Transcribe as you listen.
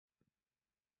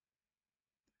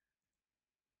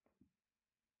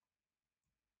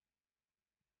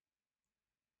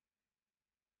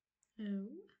Oh,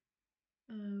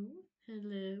 oh,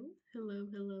 hello, hello,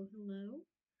 hello, hello.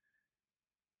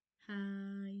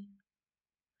 Hi,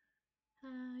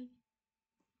 hi,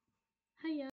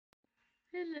 hiya,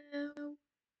 hello,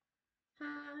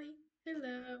 hi,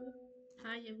 hello,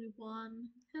 hi everyone,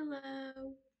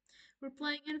 hello. We're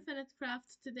playing Infinite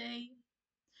Craft today.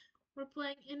 We're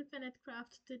playing Infinite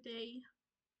Craft today.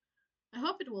 I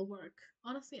hope it will work.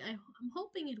 Honestly, I'm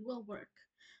hoping it will work.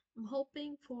 I'm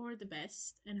hoping for the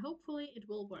best, and hopefully it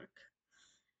will work.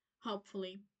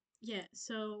 Hopefully. Yeah,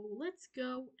 so let's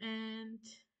go and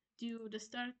do the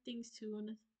starting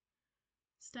soon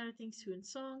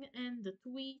song and the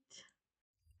tweet.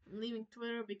 I'm leaving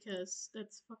Twitter because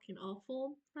that's fucking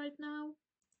awful right now.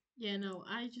 Yeah, no,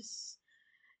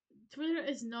 Twitter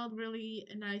is not really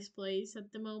a nice place at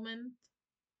the moment,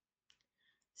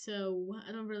 so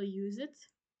I don't really use it.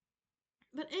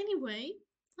 But anyway,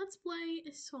 let's play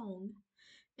a song.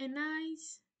 A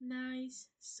nice, nice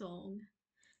song.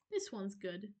 This one's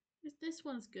good. This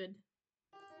one's good.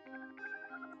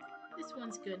 This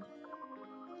one's good.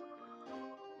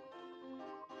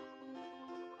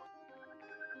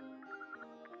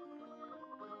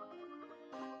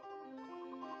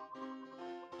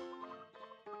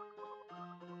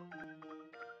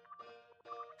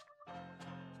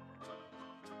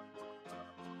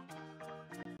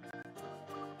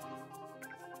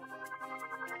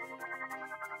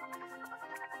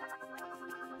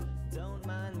 Don't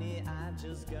mind me, I've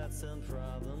just got some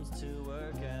problems to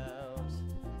work out.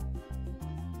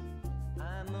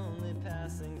 I'm only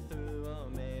passing through, or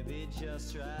maybe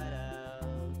just right out.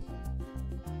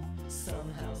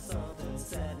 Somehow something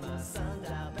set my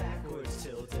sundial backwards,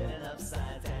 tilted and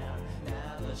upside down.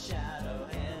 Now the shadow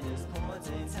hand is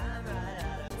pointing time right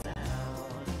out of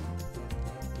town.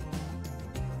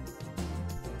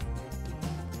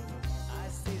 I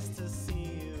cease to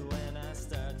see you when I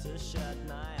start to shut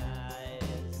my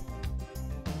eyes,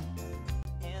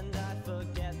 and I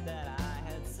forget that I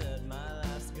had said my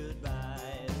last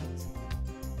goodbyes.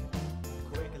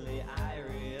 Quickly I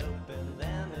reopen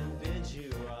them and bid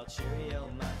you all cheerio,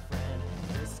 my friend.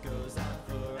 This goes on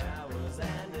for hours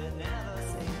and it never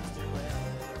seems to end.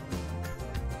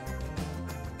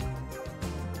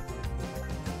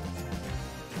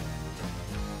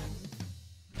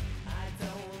 I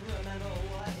don't remember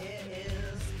what it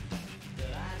is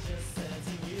that I just said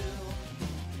to you.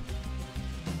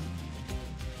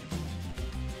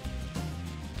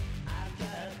 I've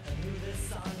got a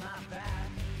noose on my back,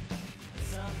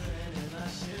 something in my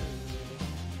shoe.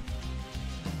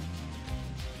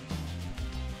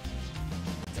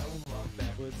 Don't walk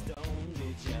backwards, don't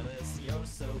be jealous. You're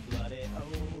so bloody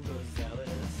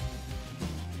overzealous.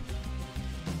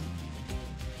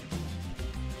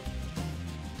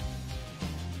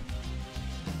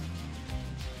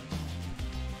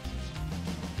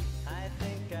 I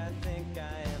think I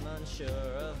am unsure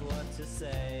of what to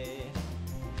say.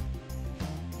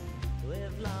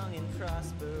 Live long and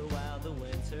prosper while the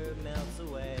winter melts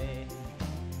away.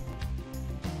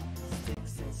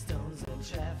 Sticks and stones and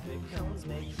traffic cones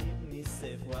may keep me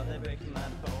safe while they break my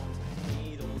bones.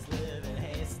 Needles live in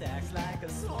haystacks like a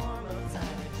swarm of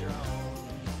tiny drones.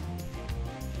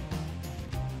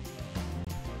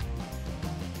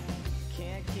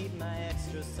 Can't keep my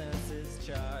extra senses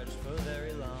charged for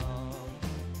very long.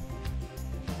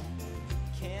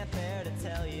 Can't bear to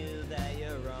tell you that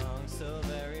you're wrong, so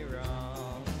very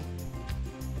wrong.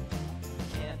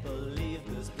 Can't believe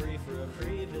this brief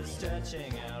reprieve is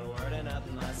stretching outward and up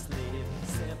my sleeve.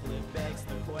 Simply begs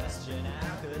the question,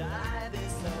 how could I be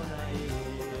so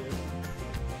naive?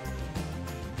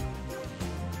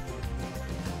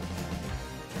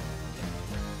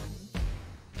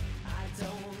 I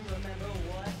don't remember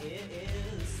what it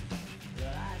is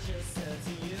that I just said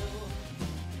to you.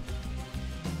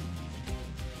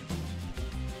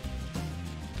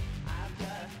 I've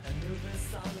got a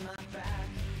noose on my back,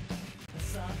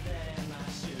 something in my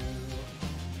shoe.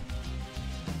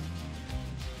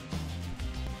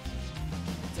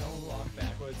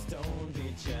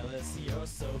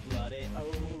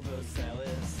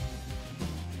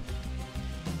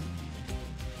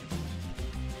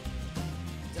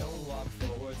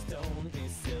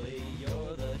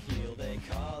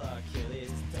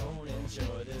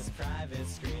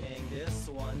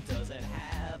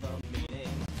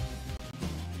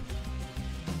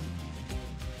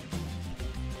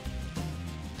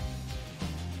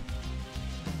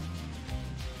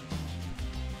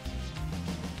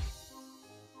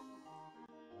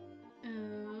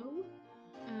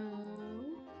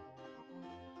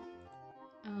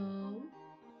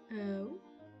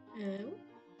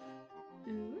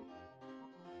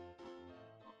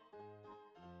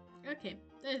 Okay,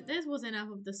 this was enough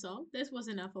of the song. This was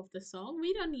enough of the song.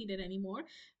 We don't need it anymore.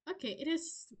 Okay, it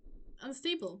is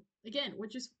unstable again,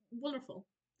 which is wonderful.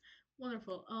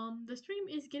 Wonderful. The stream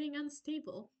is getting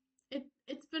unstable.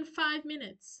 It's been 5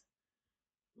 minutes.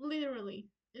 Literally.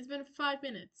 It's been 5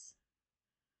 minutes.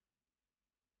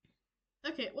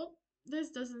 Okay, well,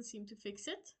 this doesn't seem to fix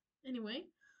it. Anyway,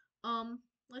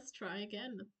 let's try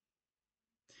again.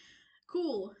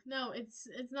 Cool. No, it's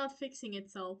not fixing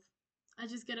itself. I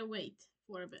just gotta wait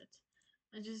for a bit.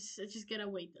 I just gotta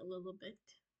wait a little bit.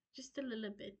 Just a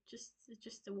little bit.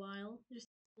 Just a while. Just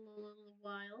a little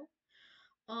while.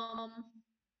 Um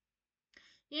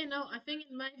yeah, no, I think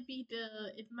it might be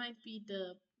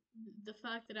the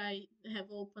fact that I have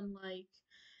opened like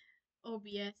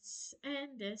OBS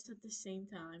and this at the same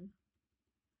time.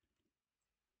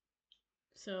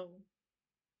 So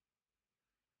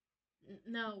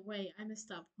no, wait, I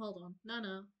messed up. Hold on.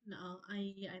 No.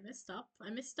 I messed up. I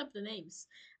messed up the names.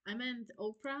 I meant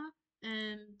Oprah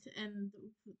and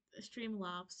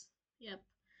Streamlabs. Yep.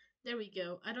 There we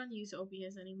go. I don't use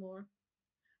OBS anymore.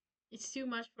 It's too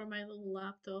much for my little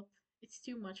laptop. It's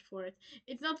too much for it.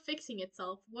 It's not fixing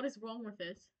itself. What is wrong with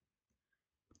it?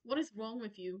 What is wrong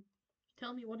with you?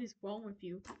 Tell me what is wrong with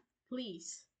you.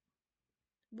 Please.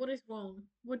 What is wrong?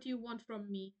 What do you want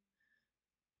from me?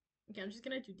 Okay, I'm just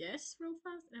gonna do this real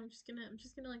fast, and I'm just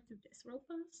gonna like do this real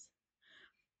fast.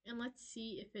 And let's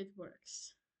see if it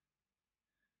works.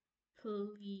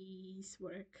 Please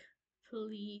work.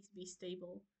 Please be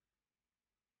stable.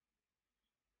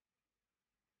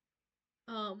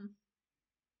 Um,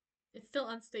 it's still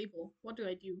unstable. What do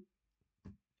I do?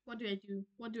 What do I do?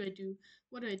 What do I do?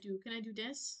 What do I do? Can I do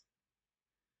this?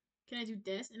 Can I do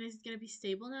this? And is it gonna be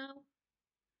stable now?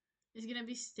 Is it gonna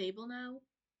be stable now?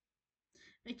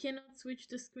 I cannot switch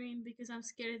the screen because I'm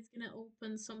scared it's gonna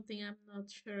open something I'm not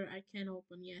sure I can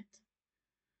open yet.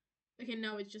 Okay,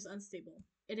 now it's just unstable.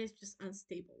 It is just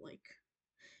unstable, like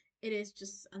it is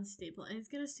just unstable, and it's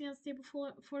gonna stay unstable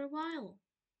for a while.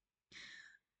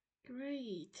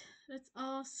 Great. That's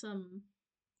awesome.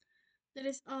 That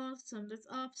is awesome. That's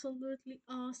absolutely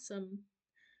awesome.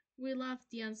 We love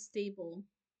the unstable.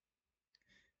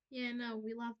 Yeah, no,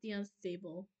 we love the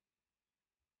unstable.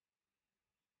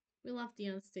 We love the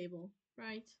unstable,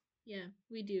 right? Yeah,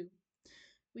 we do.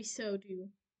 We so do.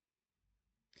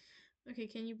 Okay,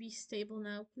 can you be stable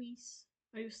now, please?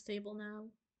 Are you stable now?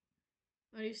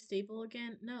 Are you stable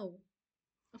again? No.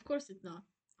 Of course it's not.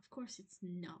 Of course it's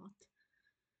not.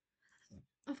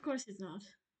 Of course it's not.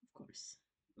 Of course.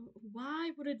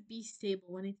 Why would it be stable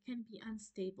when it can be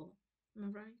unstable? Am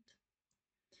I right?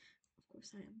 Of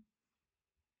course I am.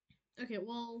 Okay,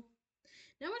 well,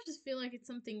 now I just feel like it's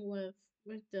something with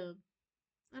the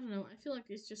I don't know. I feel like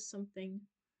it's just something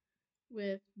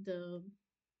with the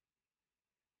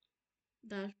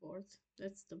dashboard.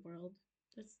 That's the world.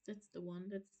 That's the one.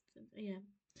 Yeah.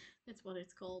 That's what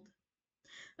it's called.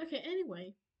 Okay,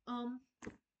 anyway. I'm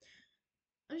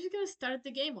just gonna start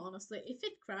the game, honestly. If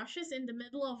it crashes in the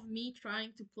middle of me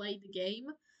trying to play the game,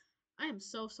 I am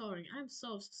so sorry. I'm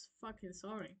so fucking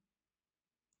sorry.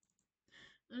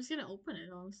 I'm just gonna open it,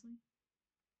 honestly.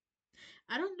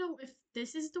 I don't know if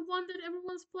this is the one that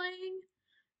everyone's playing,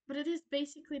 but it is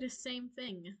basically the same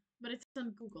thing. But it's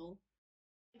on Google.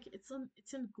 Like it's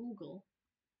on Google.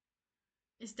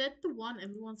 Is that the one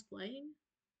everyone's playing?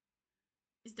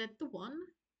 Is that the one?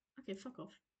 Okay, fuck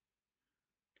off.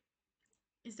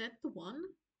 Is that the one?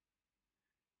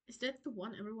 Is that the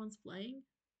one everyone's playing?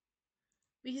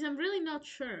 Because I'm really not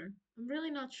sure. I'm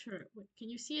really not sure. Wait, can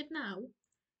you see it now?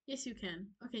 Yes, you can.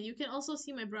 Okay, you can also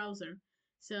see my browser.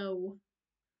 So,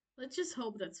 let's just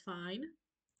hope that's fine.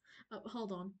 Oh,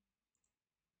 hold on.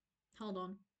 Hold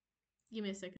on. Give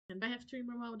me a second. Do I have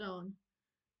streamer mode on?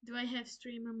 Do I have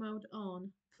streamer mode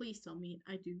on? Please tell me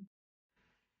I do.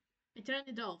 I turned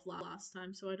it off last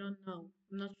time, so I don't know.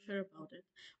 I'm not sure about it.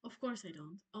 Of course I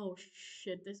don't. Oh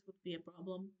shit, this would be a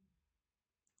problem.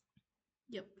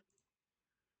 Yep.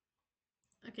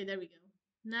 Okay, there we go.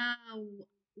 Now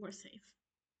we're safe.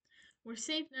 We're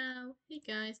safe now. Hey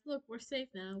guys, look, we're safe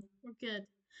now. We're good.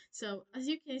 So, as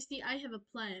you can see, I have a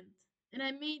plant. And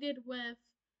I made it with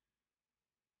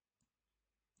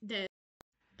this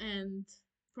and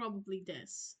probably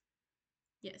this.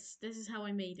 Yes, this is how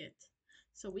I made it.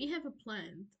 So we have a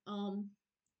plant.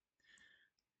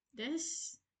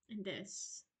 This and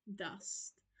this.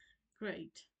 Dust.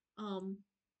 Great.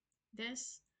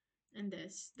 This and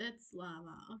this. That's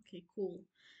lava. Okay, cool.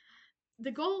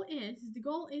 The goal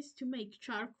is to make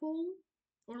charcoal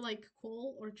or like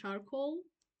coal or charcoal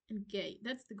and gay.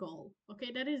 That's the goal.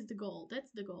 Okay, that is the goal. That's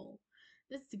the goal.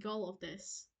 That's the goal of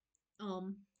this.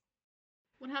 Um,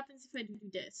 what happens if I do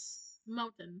this?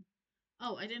 mountain.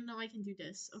 Oh, I didn't know I can do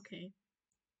this. Okay.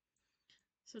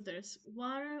 So there's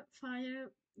water, fire,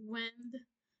 wind,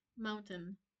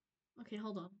 mountain. Okay,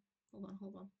 hold on. Hold on,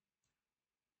 hold on.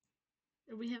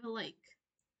 We have a lake.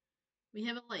 We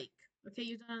have a lake. Okay,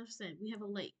 you don't understand. We have a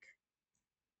lake.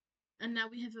 And now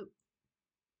we have a...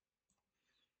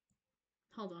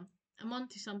 Hold on. I'm on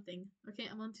to something. Okay,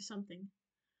 I'm on to something.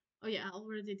 Oh yeah, I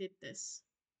already did this.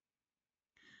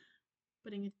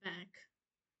 Putting it back.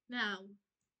 Now,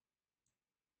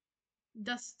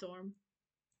 dust storm.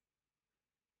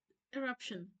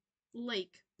 Eruption.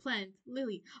 Lake. Plant.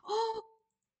 Lily. Oh!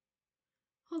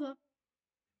 Hold on.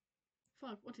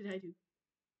 Fuck, what did I do?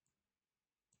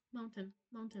 Mountain.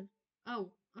 Mountain.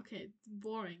 Oh, okay.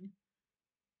 Boring.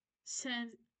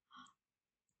 Sand.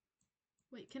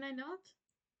 Wait, can I not?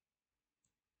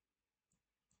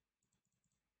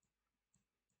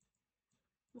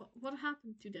 What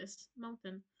happened to this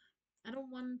mountain? I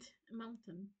don't want a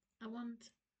mountain. I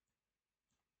want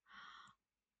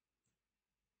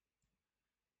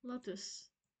lotus.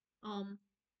 Um,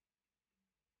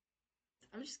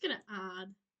 I'm just gonna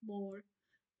add more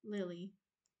lily.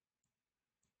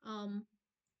 Um,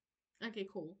 okay,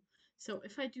 cool. So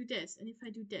if I do this and if I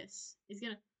do this, it's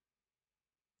gonna.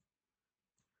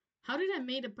 How did I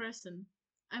make a person?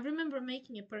 I remember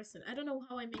making a person. I don't know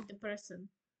how I made the person.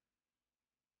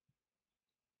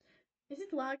 Is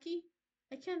it lucky?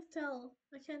 I can't tell.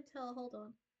 I can't tell. Hold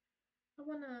on. I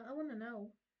wanna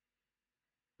know.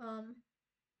 Um,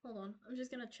 hold on. I'm just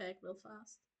gonna check real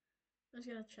fast. I'm just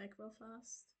gonna check real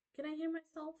fast. Can I hear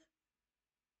myself?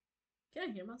 Can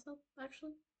I hear myself,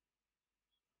 actually?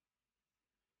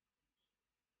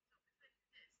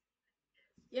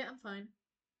 Yeah, I'm fine.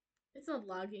 It's not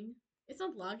lagging. It's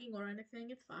not lagging or anything.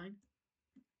 It's fine.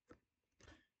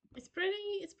 It's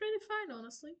pretty fine,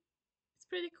 honestly. It's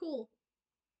pretty cool.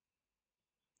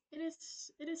 It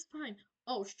is fine.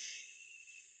 Oh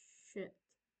shit.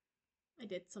 I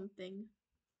did something.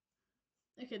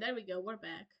 Okay, there we go. We're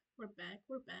back. We're back.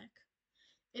 We're back.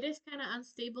 It is kind of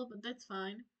unstable, but that's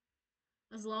fine.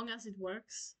 As long as it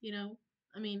works, you know?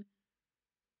 I mean,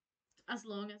 as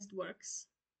long as it works.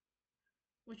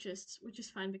 Which is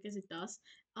fine because it does.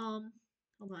 Um,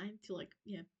 hold on, I need to like,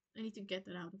 yeah, I need to get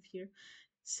that out of here.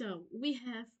 So we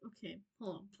have, okay,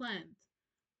 hold on, plant,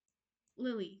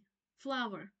 lily,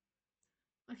 flower.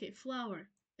 Okay, flower,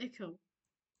 echo.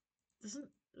 Doesn't,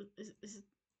 is it,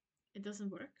 it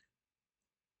doesn't work?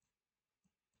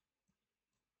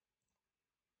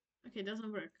 Okay, it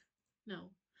doesn't work. No.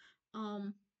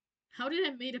 Um, how did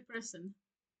I made a person?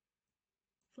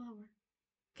 Flower.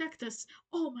 Cactus.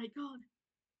 Oh my god.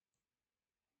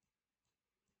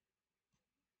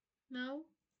 No?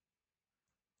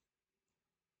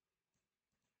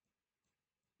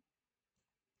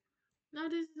 No,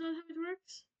 this is not how it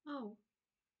works? Oh.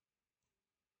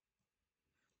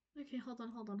 Okay, hold on,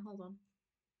 hold on, hold on.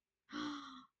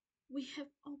 We have,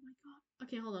 oh my god.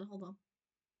 Okay, hold on, hold on.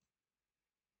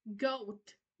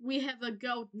 Goat. We have a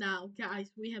goat now,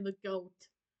 guys. We have a goat.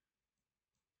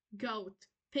 Goat.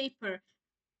 Paper.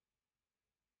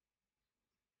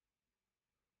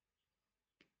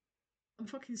 I'm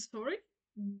fucking sorry?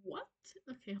 What?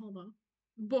 Okay, hold on.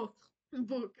 Book.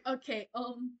 Book. Okay,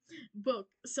 book.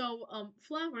 So,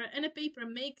 flower and a paper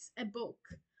makes a book.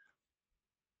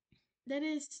 That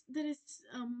is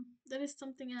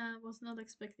something I was not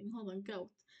expecting. Hold on,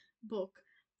 goat. Book.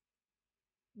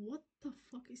 What the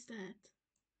fuck is that?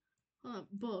 Hold on,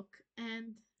 book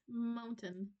and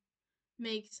mountain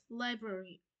makes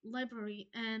library. Library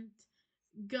and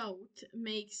goat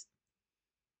makes,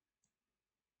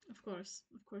 of course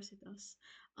it does.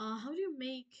 How do you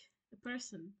make a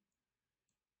person?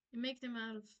 You make them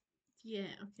out of,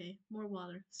 yeah, okay, more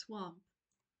water, swamp,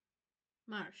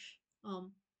 marsh,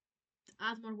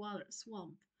 add more water,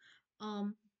 swamp,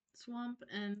 um, swamp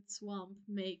and swamp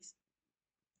makes,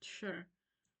 sure,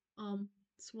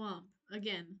 swamp,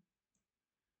 again,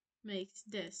 makes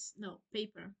this, no,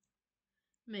 paper,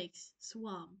 makes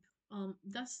swamp,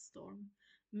 dust storm,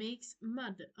 makes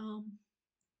mud,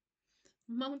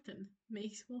 mountain,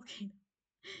 makes volcano.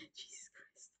 Jesus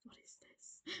Christ, what is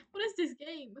this? What is this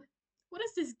game? What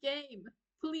is this game?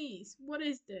 Please, what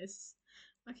is this?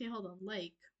 Okay, hold on.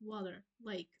 Lake, water,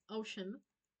 lake, ocean,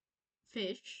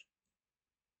 fish,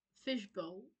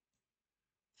 fishbowl,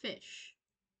 fish.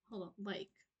 Hold on.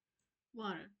 Lake,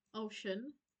 water,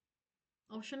 ocean.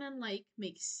 Ocean and lake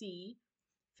make sea.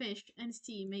 Fish and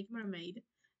sea make mermaid.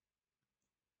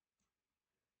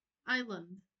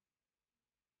 Island.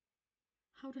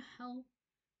 How the hell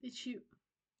did you...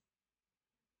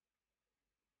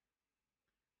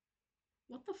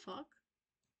 What the fuck?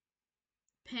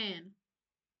 Pan.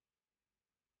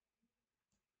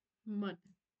 Mud.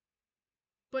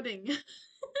 Pudding.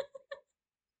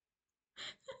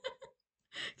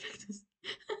 Cactus.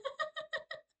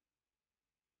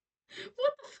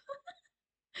 What the fuck?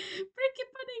 Bricky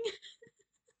pudding.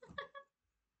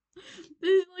 This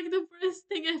is like the first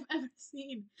thing I've ever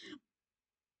seen.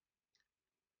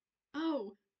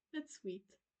 Oh, that's sweet.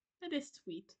 That is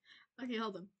sweet. Okay,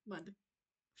 hold on. Mud.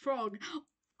 Frog.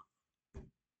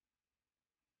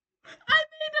 I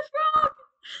made a frog!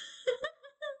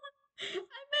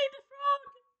 I made a frog!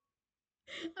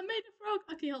 I made a frog!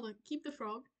 Okay, hold on. Keep the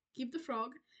frog. Keep the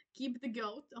frog. Keep the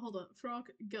goat. Hold on. Frog,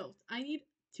 goat. I need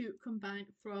to combine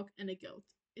frog and a goat.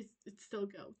 It's still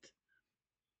goat.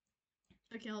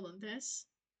 Okay, hold on. This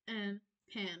and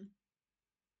pan.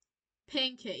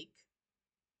 Pancake.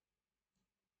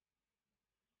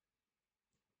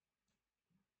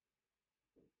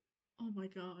 Oh my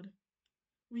god.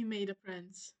 We made a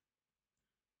prince.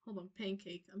 Hold on.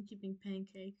 Pancake. I'm keeping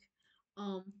pancake.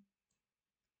 Um,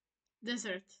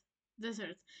 Desert.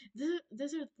 Desert.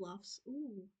 Desert bluffs.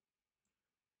 Ooh.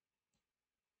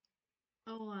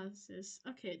 Oasis.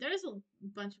 Okay, there's a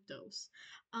bunch of those.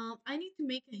 I need to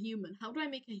make a human. How do I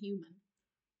make a human?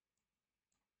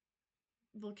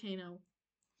 Volcano.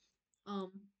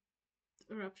 Um,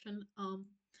 Eruption.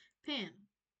 Pan.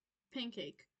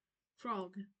 Pancake.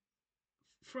 Frog.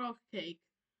 Frog cake.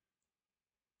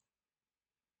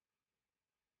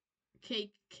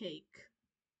 Cake. Cake.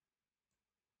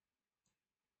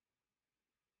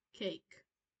 Cake.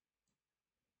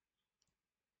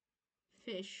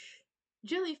 Fish.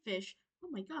 Jellyfish. Oh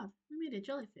my god, we made a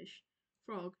jellyfish.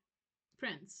 Frog.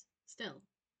 Prince. Still.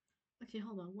 Okay,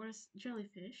 hold on. Where's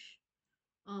jellyfish?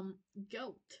 Um,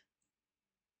 Goat.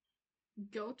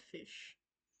 Goatfish.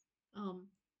 Um,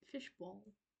 Fishball.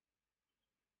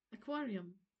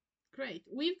 Aquarium. Great.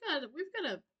 We've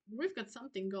got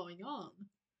something going on.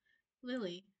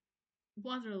 Lily.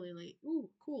 Water lily. Ooh,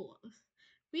 cool.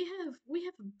 We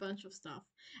have a bunch of stuff.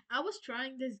 I was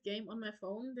trying this game on my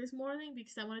phone this morning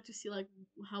because I wanted to see like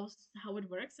how it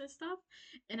works and stuff.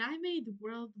 And I made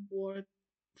World War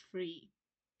 3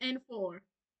 and 4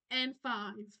 and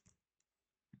 5.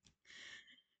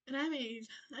 And I made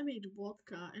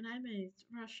vodka and I made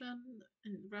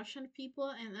Russian people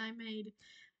and I made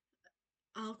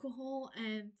alcohol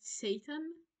and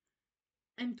Satan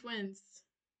and twins.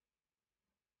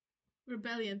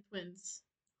 Rebellion twins.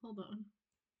 Hold on.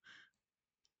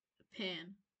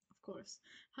 Pan, of course.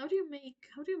 How do you make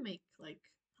like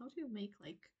how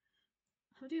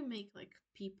do you make like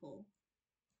people?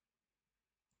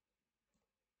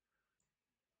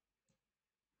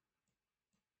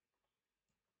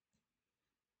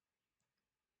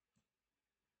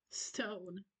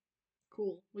 Stone.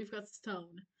 Cool. We've got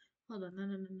stone. Hold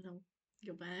on, no.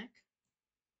 Go back.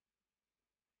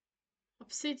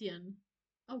 Obsidian.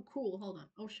 Oh cool, hold on.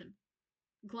 Ocean.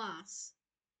 Glass.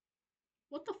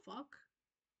 What the fuck?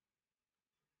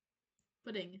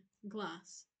 Pudding.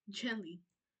 Glass. Jelly.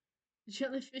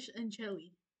 Jellyfish and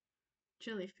jelly.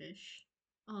 Jellyfish.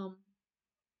 Um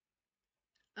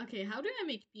okay, how do I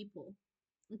make people?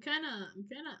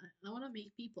 I wanna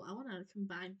make people. I wanna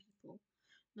combine people.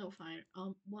 No fire.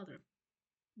 Water.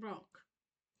 Rock.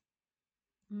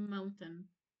 Mountain.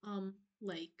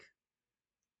 Lake.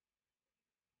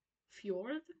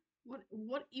 Fjord?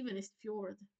 What even is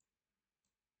fjord?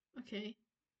 Okay.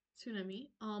 Tsunami.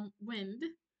 Wind.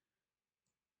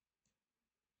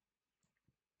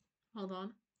 Hold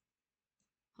on.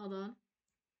 Hold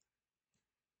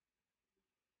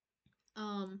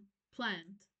on.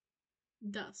 Plant.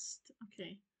 Dust.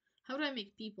 Okay. How do I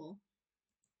make people?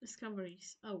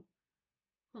 Discoveries. Oh,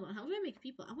 hold on. How do I make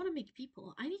people? I want to make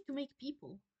people. I need to make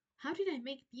people. How did I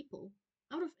make people?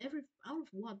 Out of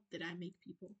what did I make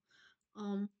people?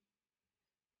 Um,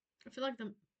 I feel like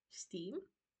the steam.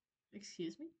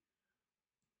 Excuse me.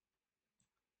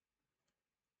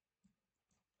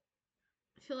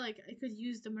 I feel like I could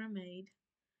use the mermaid,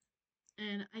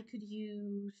 and I could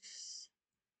use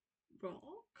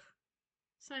rock.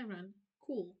 Siren.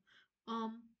 Cool.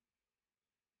 Um,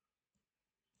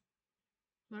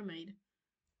 Mermaid.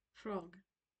 Frog.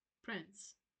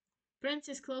 Prince. Prince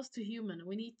is close to human.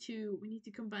 We need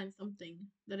to combine something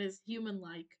that is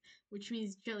human-like, which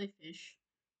means jellyfish.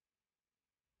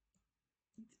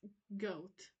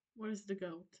 Goat. Where's the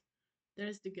goat?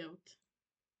 There's the goat.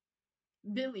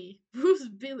 Billy. Who's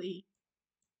Billy?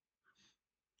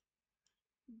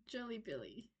 Jelly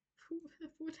Billy. Who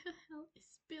the hell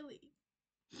is Billy?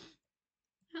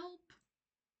 Help.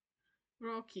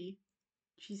 Rocky.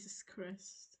 Jesus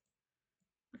Christ.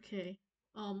 Okay.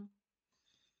 Um,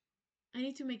 I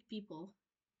need to make people.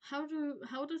 How did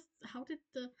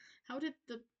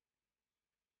the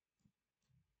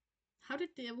How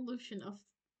did the evolution of...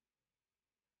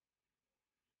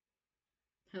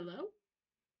 Hello?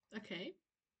 Okay,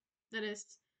 that is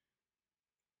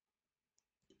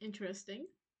interesting.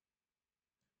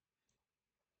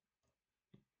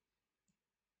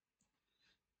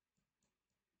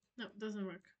 No, it doesn't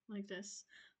work like this.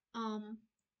 Um,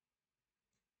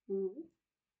 ooh.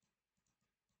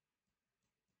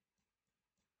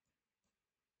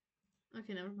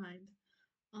 Okay, never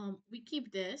mind. We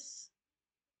keep this.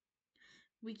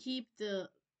 We keep the...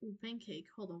 Ooh, pancake.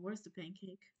 Hold on, where's the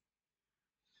pancake?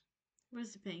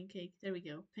 Where's the pancake? There we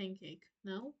go. Pancake.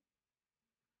 No?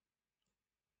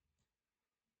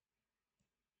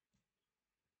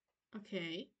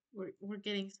 Okay, we're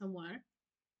getting somewhere.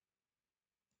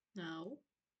 No.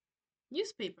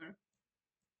 Newspaper.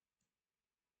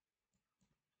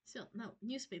 Still, no.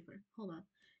 Newspaper. Hold on.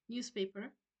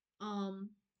 Newspaper.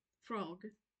 Frog.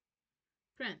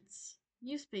 Prince.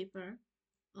 Newspaper.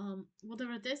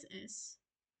 Whatever this is.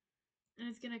 And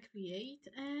it's gonna create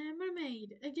a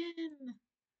mermaid again.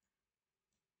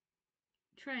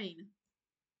 Train.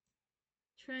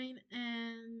 Train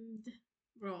and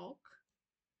rock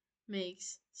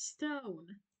makes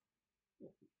stone.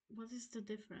 What is the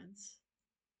difference?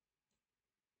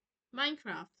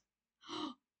 Minecraft.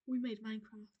 We made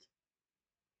Minecraft.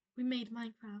 We made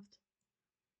Minecraft.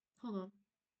 Hold on.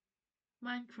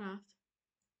 Minecraft.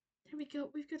 There we go.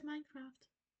 We've got Minecraft.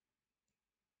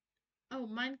 Oh,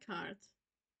 minecart.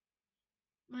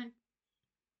 Mine.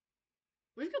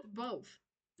 We've got both.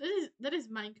 That is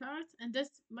minecart and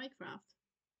that's Minecraft.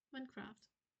 Minecraft.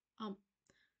 Um.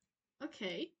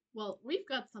 Okay. Well, we've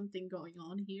got something going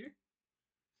on here.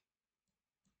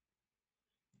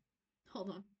 Hold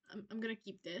on. I'm gonna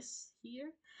keep this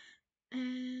here. And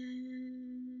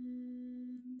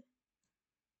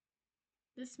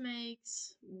this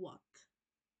makes what?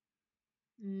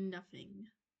 Nothing.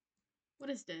 What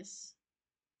is this?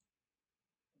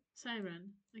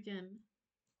 Siren again.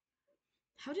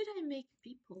 How did I make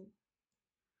people?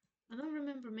 I don't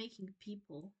remember making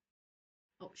people.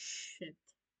 Oh shit.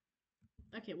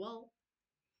 Okay, well.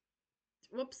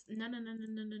 Whoops. No, no, no, no,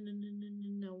 no, no, no, no, no,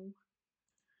 no, no.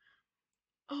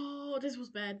 Oh, this was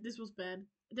bad. This was bad.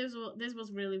 This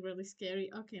was really, really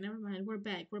scary. Okay, never mind. We're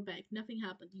back. We're back. Nothing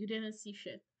happened. You didn't see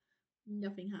shit.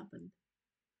 Nothing happened.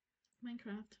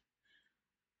 Minecraft.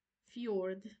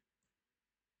 Fjord.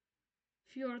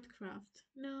 Fjordcraft.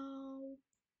 No.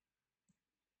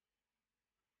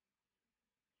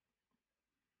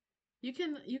 You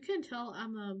can tell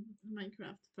I'm a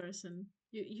Minecraft person.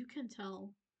 You can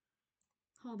tell.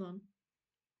 Hold on.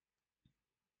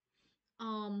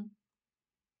 Um.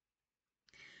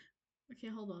 Okay,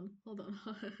 hold on. Hold on.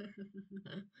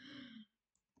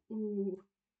 Ooh.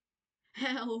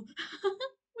 Hell.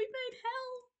 We made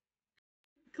hell.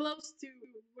 Close to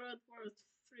World War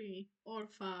 3 or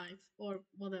 5 or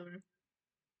whatever.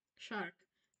 Shark.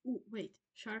 Ooh, wait.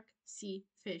 Shark, sea,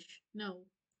 fish. No.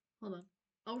 Hold on.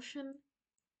 Ocean.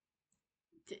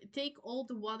 Take all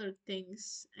the water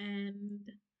things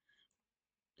and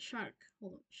shark.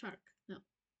 Hold on. Shark. No.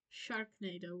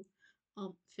 Sharknado.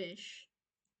 Fish.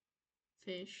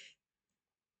 Fish.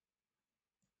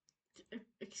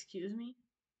 Excuse me.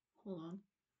 Hold on.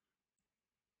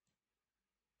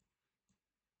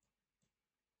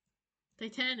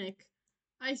 Titanic.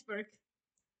 Iceberg.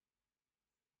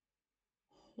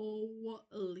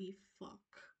 Holy fuck.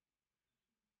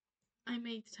 I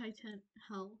made Titan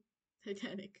hell.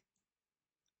 Titanic.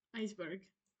 Iceberg.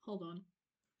 Hold on.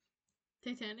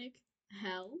 Titanic.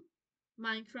 Hell.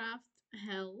 Minecraft.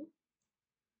 Hell.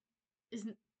 Is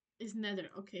is Nether.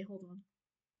 Okay, hold on.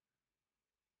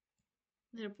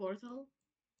 Nether portal.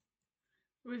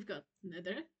 We've got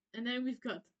Nether. And then we've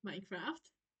got Minecraft.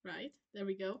 Right? There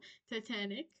we go.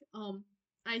 Titanic.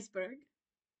 Iceberg.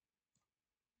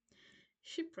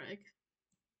 Shipwreck.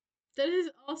 That is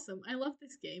awesome. I love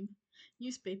this game.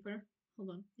 Newspaper.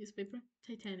 Hold on. Newspaper.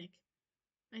 Titanic.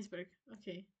 Iceberg.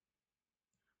 Okay.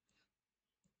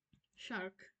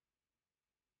 Shark.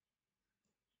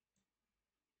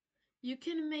 You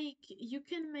can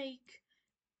make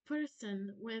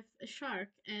person with a shark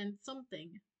and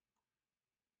something.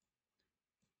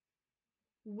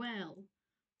 Well,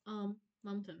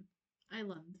 mountain.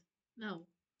 Island. No.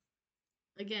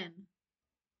 Again.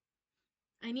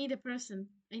 I need a person.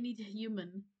 I need a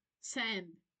human. Sand.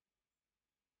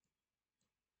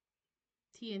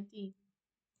 TNT.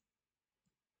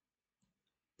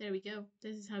 There we go.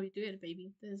 This is how you do it,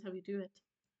 baby. This is how you do it.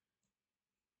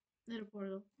 Little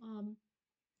portal.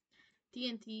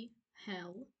 TNT.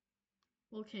 Hell.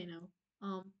 Volcano.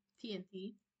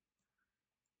 TNT.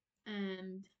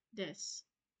 And this.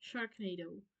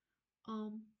 Sharknado.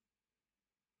 Um,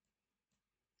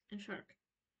 and shark.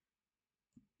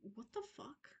 What the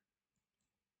fuck?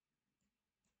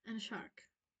 And shark.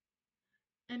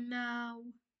 And now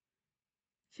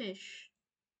fish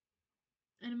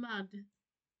and mud,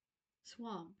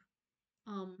 swamp,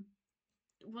 um,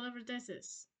 whatever this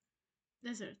is,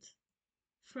 desert,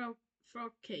 frog,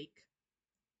 frog cake.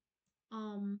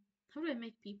 How do I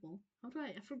make people? How do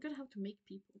I forgot how to make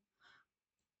people.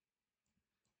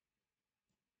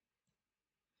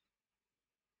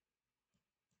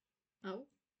 Oh,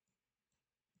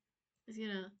 is he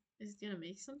gonna is it gonna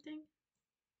make something?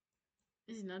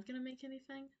 Is he not gonna make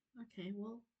anything? Okay,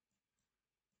 well,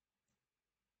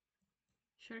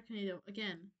 Sharknado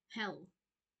again. Hell,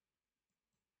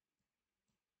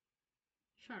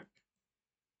 shark.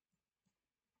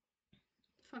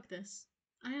 Fuck this.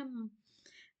 I am.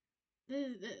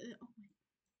 Oh my.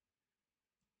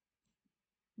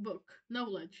 Book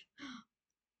knowledge.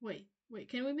 Wait.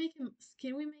 Can we make him?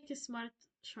 Can we make a smart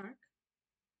shark?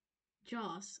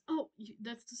 Jaws. Oh,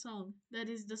 that's the song. That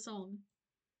is the song.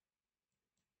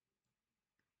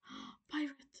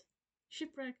 Pirate.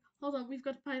 Shipwreck. Hold on, we've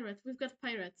got pirate. We've got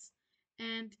pirates.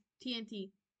 And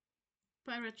TNT.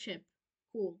 Pirate ship.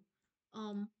 Cool.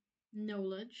 Um,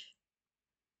 knowledge.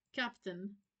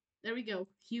 Captain. There we go.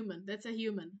 Human. That's a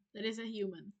human. That is a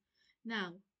human.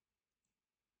 Now,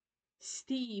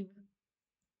 Steve.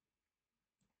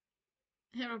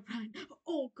 Herobrine.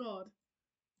 Oh god.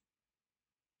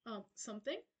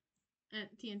 Something. And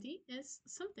TNT is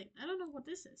something. I don't know what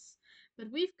this is.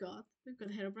 But we've got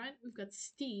Herobrine, we've got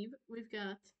Steve, we've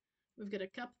got a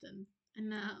captain, and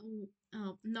now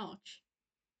Notch.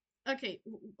 Okay,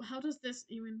 how does this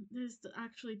even this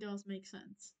actually does make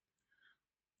sense?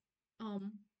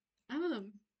 Um, I'm a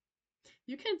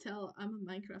you can tell I'm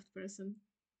a Minecraft person.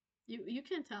 You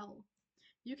can tell.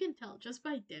 You can tell just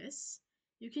by this.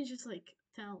 You can just like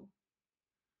tell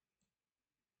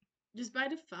just by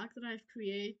the fact that I've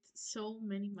created so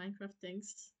many Minecraft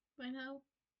things by now.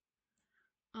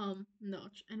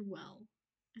 Notch and well,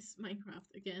 it's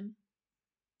Minecraft again.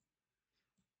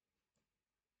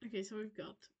 Okay, so we've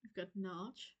got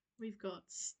Notch, we've got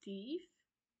Steve,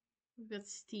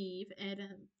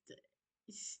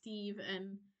 Steve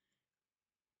and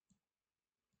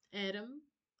Adam.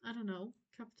 I don't know,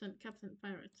 Captain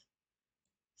Pirate,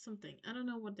 something. I don't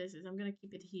know what this is. I'm gonna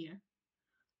keep it here.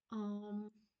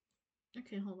 Um,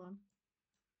 okay, hold on.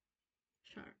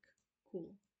 Shark,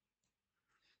 cool.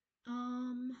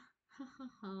 Ha ha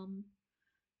hum.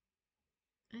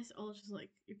 It's all just like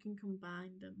you can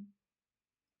combine them.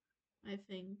 I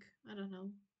think. I don't know.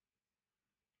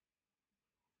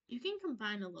 You can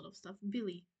combine a lot of stuff.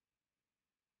 Billy,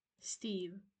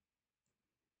 Steve,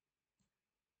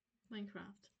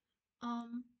 Minecraft.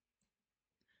 Um,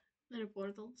 Nether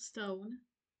portal, stone,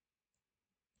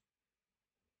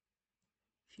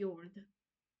 fjord,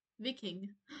 Viking.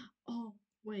 Oh,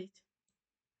 wait.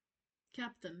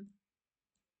 Captain,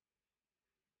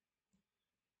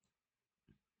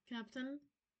 Captain,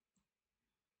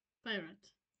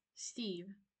 pirate, Steve,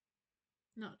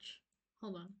 Notch.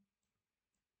 Hold on.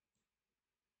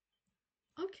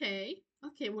 Okay,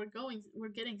 we're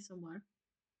getting somewhere.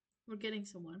 We're getting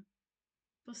somewhere.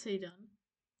 Poseidon,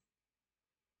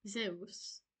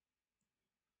 Zeus,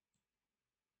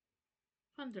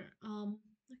 Thunder.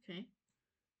 Okay.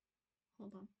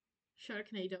 Hold on.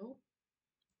 Sharknado.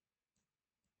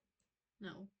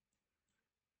 No.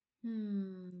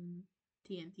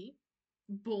 TNT.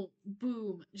 Boom,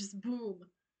 boom, just boom,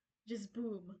 just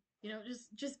boom.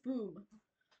 Just boom.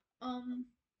 Um,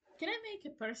 can I make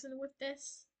a person with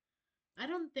this? I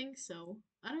don't think so.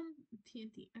 I don't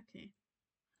TNT. Okay.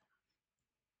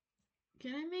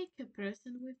 Can I make a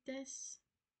person with this?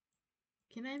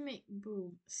 Can I make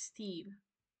boom Steve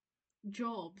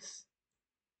jobs?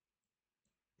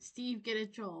 Steve get a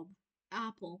job.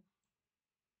 Apple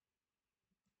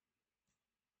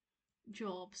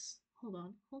jobs. Hold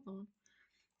on.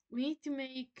 We need to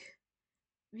make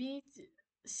we need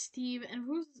Steve and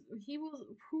who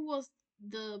was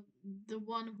the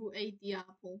one who ate the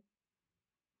apple?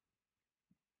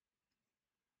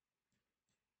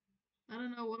 I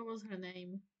don't know what was her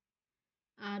name.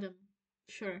 Adam.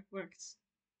 Sure, works.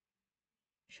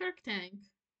 Shark Tank.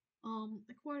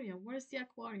 Aquarium. Where's the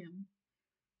aquarium?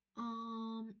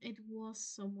 It was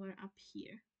somewhere up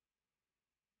here.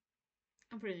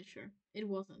 I'm pretty sure. It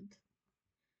wasn't.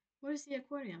 Where's the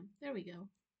aquarium? There we go.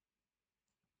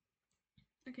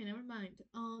 Okay, never mind.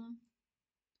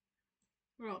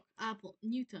 Rock, Apple,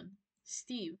 Newton,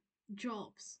 Steve,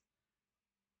 Jobs.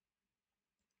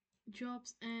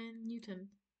 Jobs and Newton.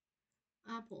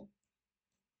 Apple.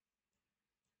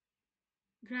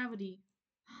 Gravity.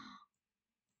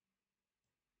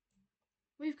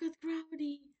 We've got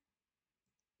Gravity.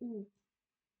 Ooh,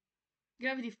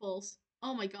 Gravity Falls.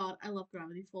 Oh my god, I love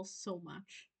Gravity Falls so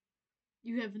much.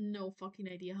 You have no fucking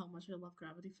idea how much I love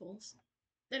Gravity Falls.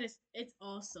 It's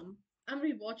awesome. I'm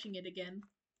rewatching it again.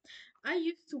 I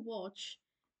used to watch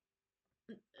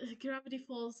Gravity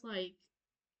Falls like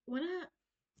when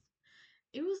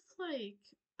it was like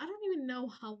I don't even know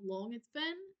how long it's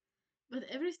been, but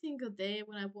every single day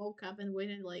when I woke up and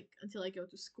waited like until I go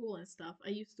to school and stuff, I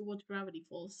used to watch Gravity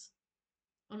Falls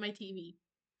on my TV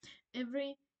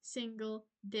every single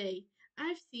day.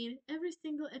 I've seen every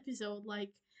single episode like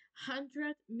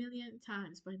 100 million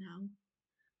times by now.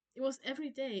 It was every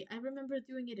day. I remember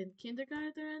doing it in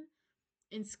kindergarten,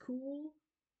 in school.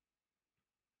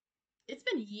 It's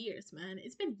been years, man.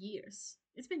 It's been years.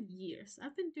 It's been years.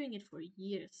 I've been doing it for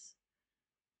years.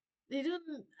 They don't.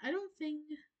 I don't think.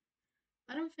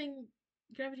 I don't think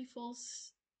Gravity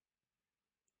Falls.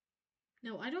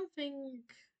 No, I don't think.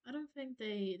 I don't think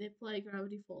they play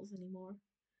Gravity Falls anymore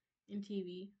in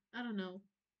TV. I don't know.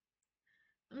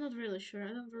 I'm not really sure. I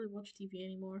don't really watch TV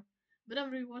anymore. But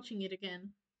I'm rewatching it again.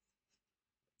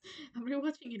 I'm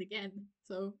rewatching it again,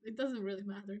 so it doesn't really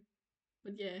matter.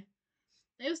 But yeah,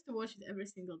 I used to watch it every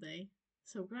single day.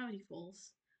 So Gravity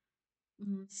Falls.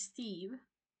 Steve.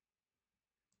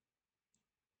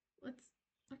 Let's.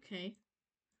 Okay.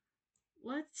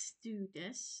 Let's do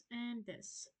this and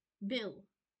this. Bill.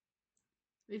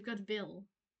 We've got Bill.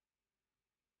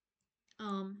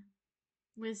 Um,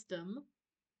 Wisdom.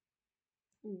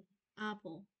 Ooh,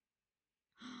 Apple.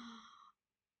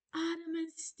 Adam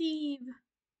and Steve.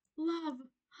 Love.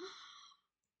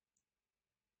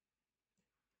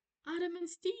 Adam and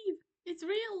Steve. It's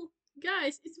real.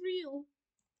 Guys, it's real.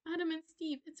 Adam and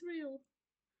Steve. It's real.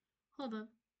 Hold on.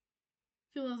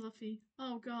 Philosophy.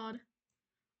 Oh god.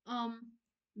 Um,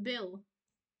 Bill.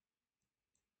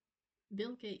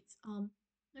 Bill Gates.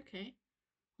 Okay.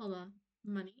 Hold on.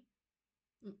 Money.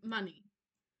 Money.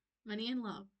 Money and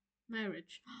love.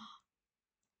 Marriage.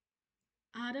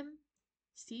 Adam.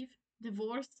 Steve.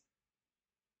 Divorce.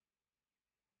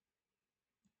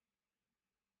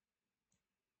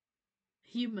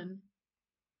 Human.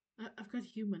 I've got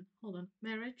human. Hold on.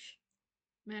 Marriage.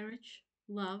 Marriage.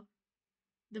 Love.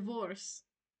 Divorce.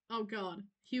 Oh god.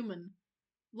 Human.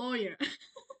 Lawyer.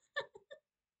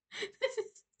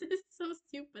 This is so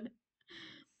stupid.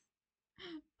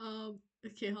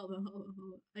 Okay, hold on.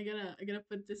 I gotta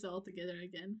put this all together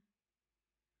again.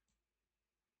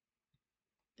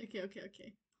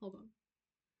 Okay. Hold on.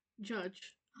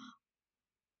 Judge.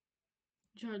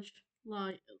 Judge.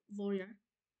 Lawyer.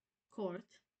 Court.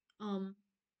 Um,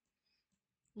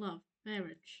 love.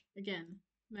 Marriage. Again.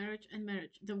 Marriage and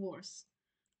marriage. Divorce.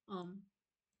 Um,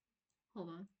 hold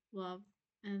on. Love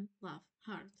and love.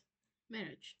 Heart.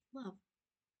 Marriage. Love.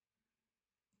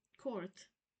 Court.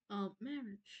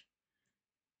 Marriage.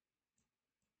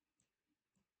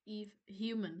 Eve.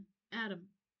 Human. Adam.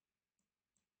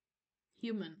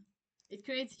 Human. It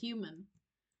creates human.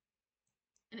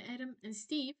 And Adam and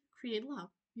Steve create love.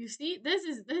 You see, this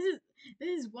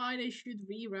is why they should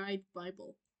rewrite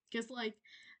Bible. Because like,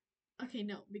 okay,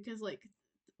 no, because like,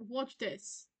 watch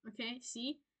this. Okay,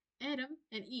 see, Adam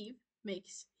and Eve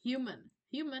makes human.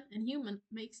 Human and human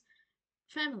makes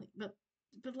family. But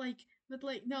like,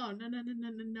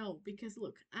 no. Because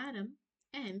look, Adam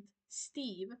and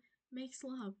Steve makes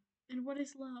love. And what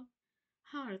is love?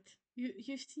 Heart.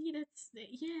 You see,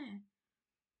 yeah,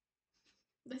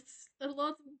 that's a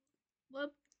lot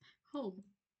home.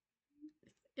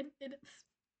 It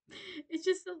it's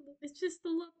just a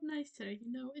lot nicer, you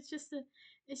know. It's just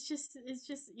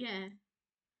yeah.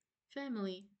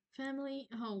 Family,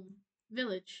 home,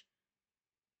 village.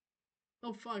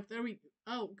 Oh fuck, there we.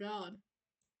 Oh god,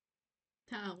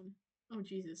 town. Oh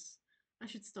Jesus, I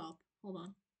should stop. Hold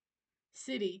on.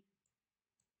 City,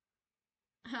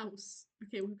 house.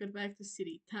 Okay, we've got back to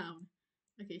city, town.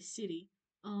 Okay, city.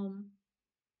 Um,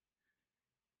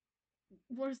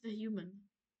 where's the human?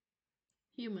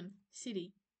 Human,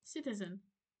 city, citizen.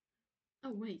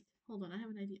 Oh wait, hold on. I have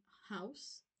an idea.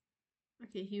 House.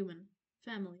 Okay, human,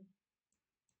 family,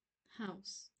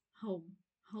 house, home,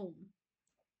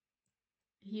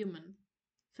 human,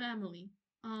 family,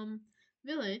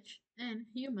 village, and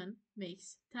human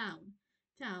makes town.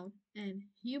 Town and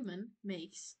human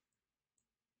makes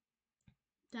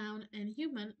town and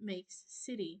human makes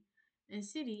city. And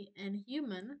city and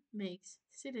human makes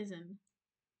citizen.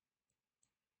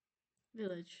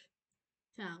 Village,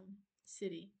 town,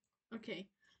 city. Okay.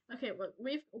 Okay, well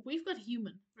we've got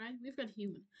human, right? We've got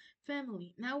human.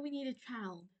 Family. Now we need a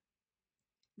child.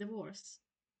 Divorce.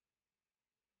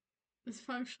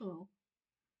 Dysfunctional.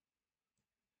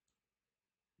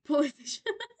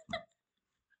 Politician.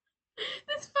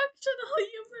 Dysfunctional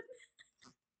human.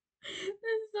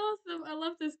 This is awesome. I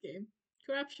love this game.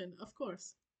 Corruption, of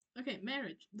course. Okay,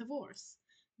 marriage, divorce,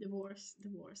 divorce,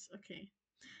 divorce. Okay.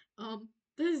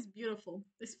 This is beautiful.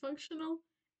 Dysfunctional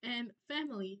and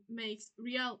family makes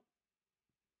real.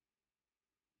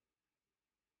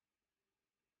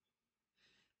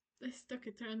 This took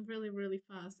a turn really, really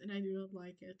fast, and I do not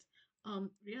like it.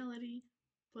 Reality,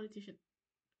 politician,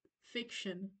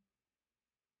 fiction.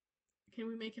 Can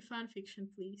we make a fan fiction,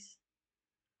 please?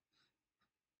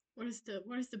 What is the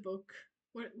book?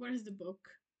 What is the book?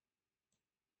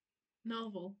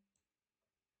 Novel.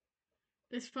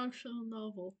 Dysfunctional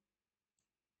novel.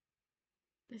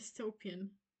 Dystopian.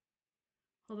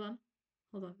 Hold on.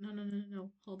 Hold on. No, no, no, no,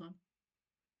 no. Hold on.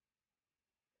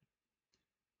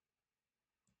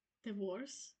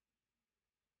 Divorce.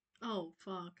 Oh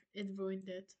fuck! It ruined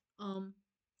it. Love.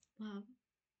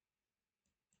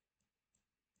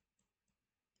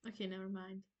 Okay, never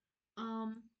mind.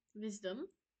 Wisdom.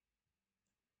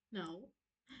 No.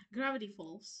 Gravity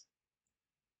Falls.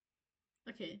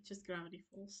 Okay, just Gravity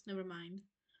Falls. Never mind.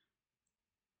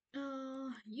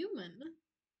 Human.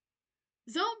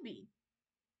 Zombie.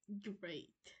 Great.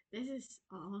 This is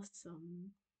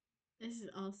awesome. This is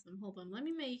awesome. Hold on. Let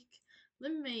me make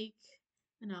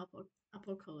an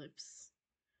apocalypse.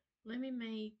 Let me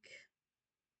make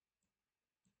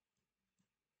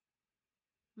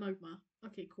magma.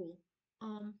 Okay, cool.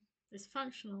 Um,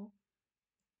 dysfunctional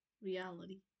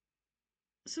reality.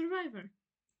 Survivor.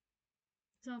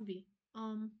 Zombie.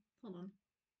 Hold on.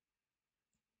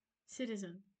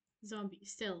 Citizen. Zombie.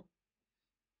 Still.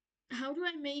 How do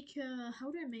I make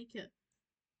it?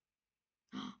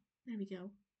 There we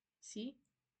go. See?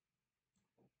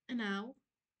 And now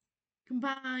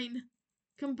combine.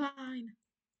 Combine.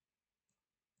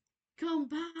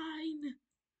 Combine.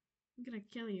 I'm gonna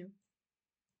kill you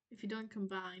if you don't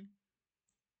combine.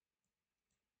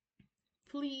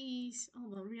 Please. Oh,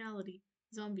 the reality.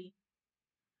 Zombie.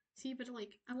 See, but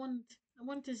like, I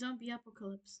want a zombie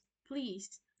apocalypse.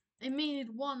 Please. I made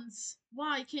it once.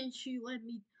 Why can't you let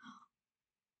me?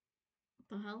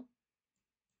 What the hell?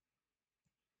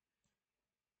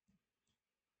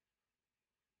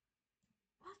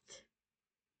 What?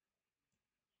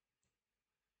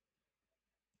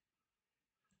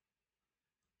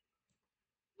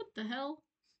 What the hell?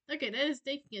 Okay, that is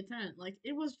taking a turn. Like,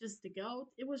 it was just the goat.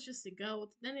 It was just the goat.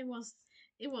 Then it was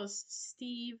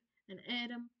Steve and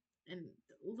Adam and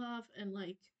Love and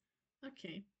like,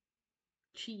 okay,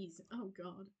 cheese. Oh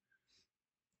God,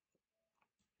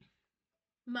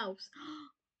 mouse.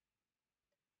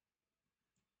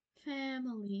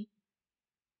 Family.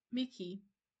 Mickey.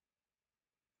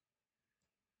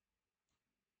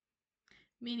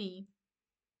 Minnie.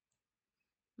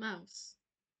 Mouse.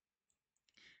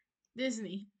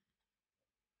 Disney.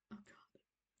 Oh God,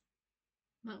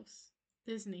 mouse.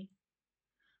 Disney.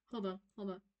 Hold on,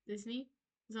 hold on. Disney.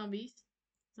 Zombies.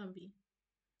 Zombie.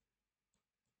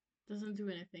 Doesn't do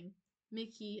anything.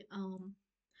 Mickey.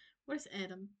 Where's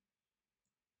Adam?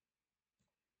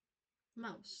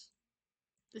 Mouse.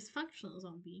 Dysfunctional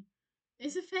zombie.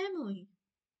 Is a family.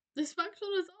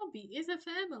 Dysfunctional zombie is a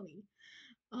family.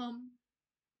 Um.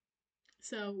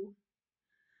 So.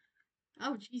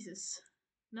 Oh Jesus.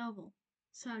 Novel.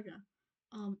 Saga.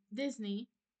 Disney.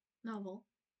 Novel.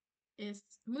 Is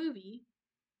movie.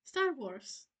 Star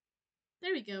Wars.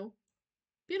 There we go.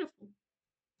 Beautiful.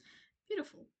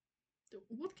 Beautiful.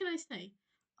 What can I say?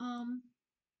 Um.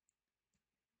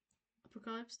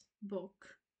 Apocalypse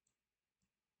book.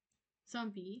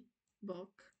 Zombie book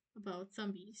about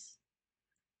zombies.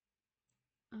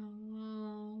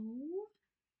 Oh,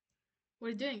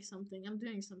 we're doing something. I'm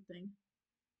doing something.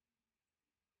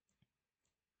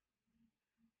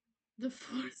 The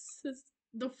forces.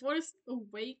 The force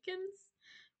awakens.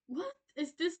 What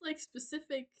is this like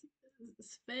specific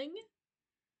thing?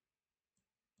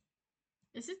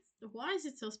 Is it? Why is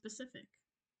it so specific?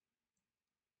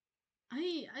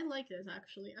 I like this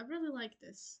actually. I really like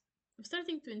this. I'm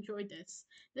starting to enjoy this.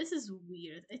 This is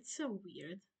weird. It's so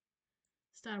weird.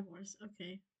 Star Wars.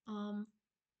 Okay.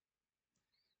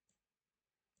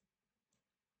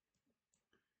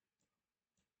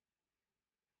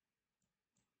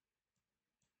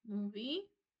 Movie.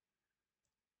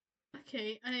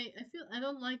 Okay. I feel I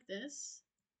don't like this.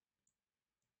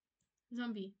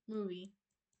 Zombie movie.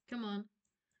 Come on.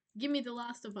 Give me The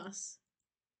Last of Us.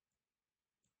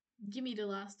 Give me The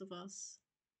Last of Us.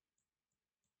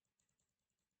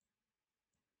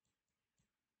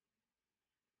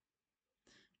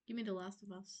 Give me The Last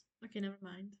of Us. Okay, never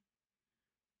mind.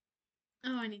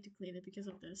 Oh, I need to clean it because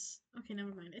of this. Okay,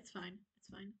 never mind. It's fine. It's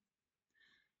fine.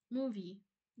 movie,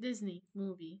 Disney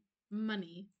movie,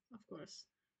 money, of course,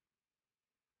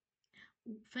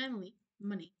 family,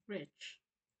 money, rich,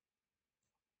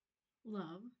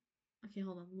 love. Okay,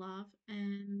 hold on. Love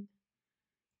and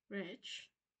rich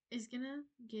is gonna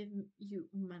give you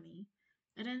money,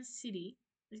 and then city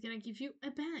is gonna give you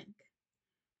a bank,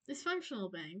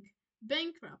 dysfunctional bank,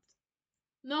 bankrupt,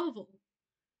 novel.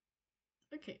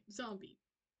 Okay, zombie.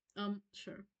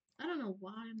 Sure. I don't know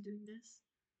why I'm doing this.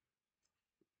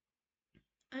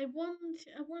 I want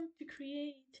to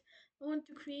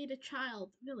create a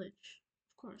child village.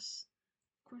 Of course,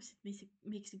 it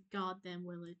makes a goddamn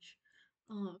village.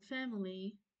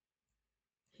 Family,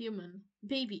 human,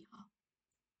 baby,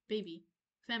 baby,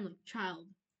 family, child,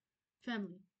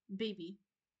 family, baby.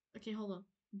 Okay, hold on,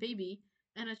 baby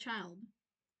and a child,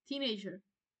 teenager.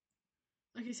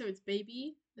 Okay, so it's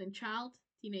baby, then child,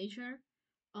 teenager,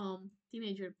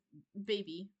 teenager,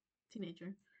 baby,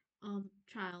 teenager,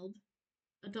 child,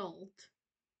 adult.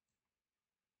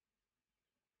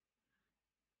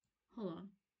 Hold on.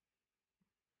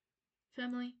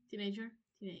 Family, teenager,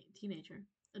 teenager,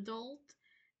 adult,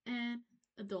 and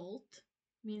adult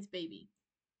means baby.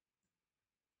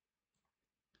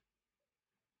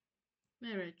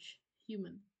 Marriage,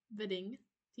 human, wedding,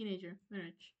 teenager,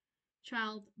 marriage,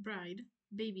 child, bride,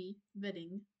 baby,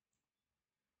 wedding.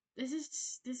 This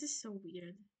is so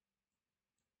weird.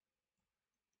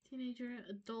 Teenager,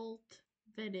 adult,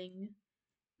 wedding,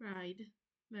 bride,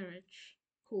 marriage.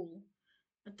 Cool.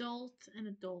 Adult and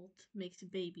adult makes a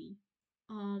baby.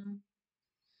 Um,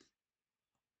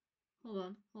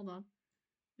 hold on.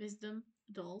 Wisdom,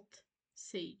 adult,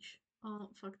 sage.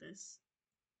 Fuck this.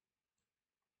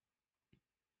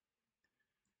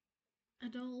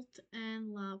 Adult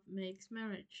and love makes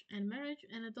marriage, and marriage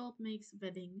and adult makes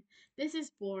wedding. This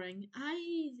is boring.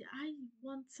 I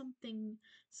want something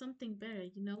better,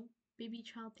 you know? Baby,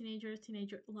 child, teenager,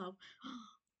 teenager, love.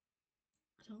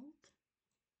 Adult?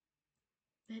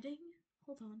 Wedding?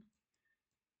 Hold on.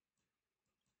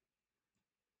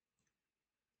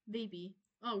 Baby.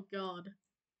 Oh god.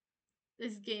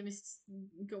 This game is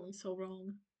going so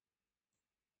wrong.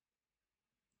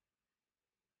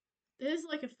 This is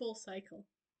like a full cycle,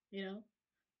 you know?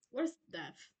 Where's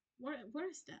death? Where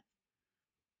is death?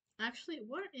 Actually,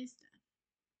 where is death?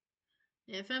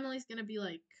 Yeah, family's gonna be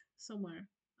like somewhere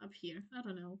up here. I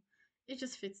don't know. It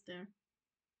just fits there.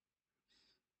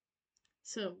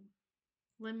 So,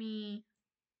 let me.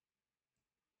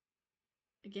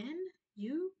 Again?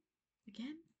 You?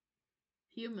 Again?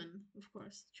 Human, of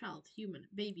course. Child, human.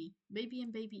 Baby. Baby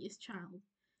and baby is child.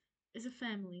 Is a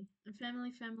family. And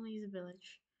family is a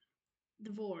village.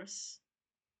 Divorce.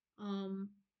 Um,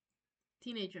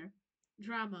 Teenager.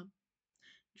 Drama.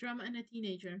 Drama and a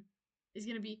teenager. Is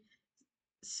gonna be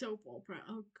soap opera.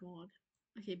 Oh god.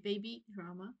 Okay, baby,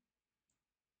 drama.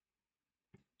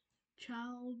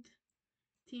 Child,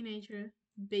 teenager,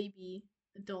 baby,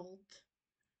 adult,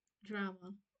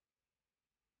 drama,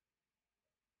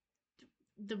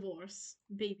 divorce,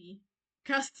 baby,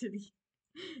 custody.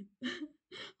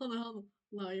 Hold on.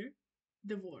 Lawyer,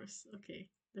 divorce. Okay,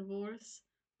 divorce,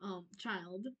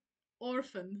 child,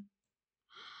 orphan,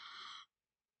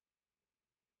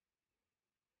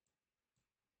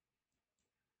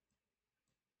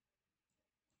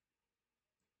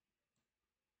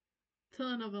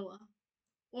 telenovela,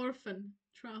 orphan,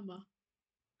 trauma.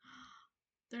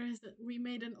 We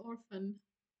made an orphan.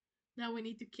 Now we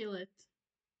need to kill it.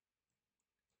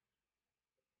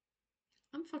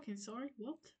 I'm fucking sorry.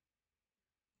 What?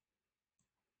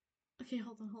 Okay,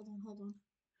 hold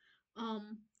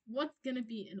on. What's gonna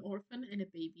be an orphan and a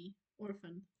baby?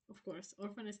 Orphan, of course.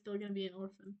 Orphan is still gonna be an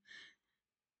orphan.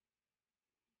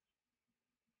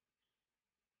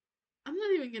 I'm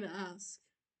not even gonna ask.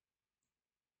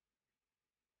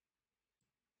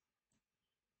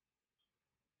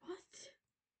 What?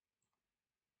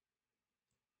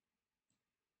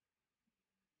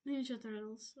 Ninja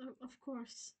Turtles, of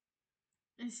course.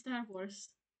 And Star Wars.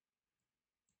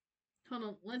 Hold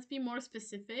on, let's be more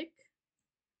specific.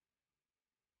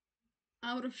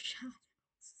 Out of Shadows.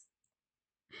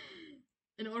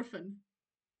 An orphan.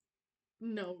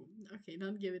 No, okay,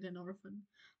 don't give it an orphan.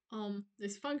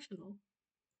 Dysfunctional.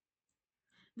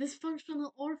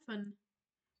 Dysfunctional orphan.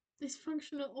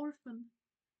 Dysfunctional orphan.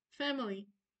 Family.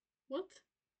 What?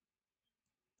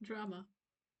 Drama.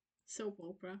 Soap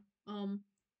opera.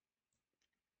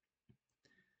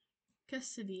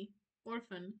 Custody.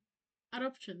 Orphan.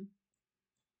 Adoption.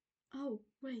 Oh,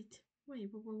 wait.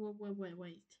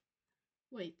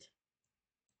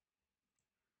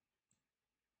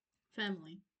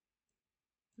 Family.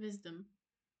 Wisdom.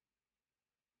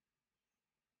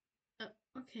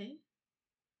 Okay.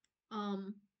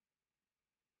 Um,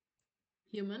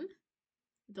 human,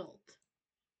 adult.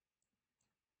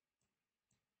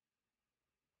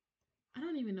 I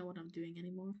don't even know what I'm doing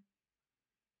anymore.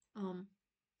 Um,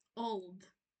 old,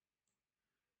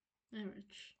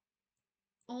 marriage,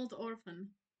 old orphan,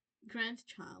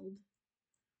 grandchild.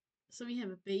 So we have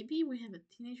a baby, we have a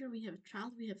teenager, we have a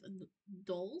child, we have an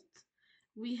adult,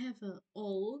 we have a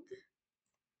old.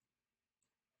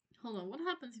 Hold on, what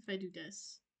happens if I do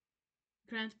this?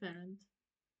 Grandparent.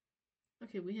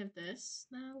 Okay, we have this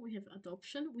now. We have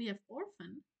adoption. We have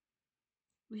orphan.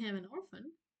 We have an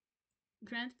orphan.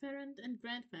 Grandparent and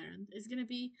grandparent. It's gonna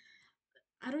be.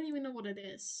 I don't even know what it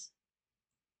is.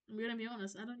 I'm gonna be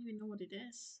honest. I don't even know what it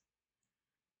is.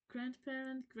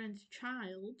 Grandparent,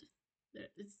 grandchild. There,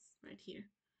 it's right here.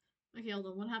 Okay, hold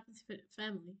on. What happens if it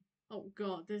family? Oh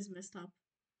God, this is messed up.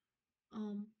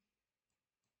 Um,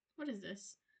 what is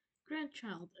this?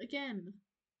 Grandchild again.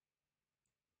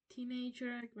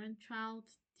 Teenager, grandchild,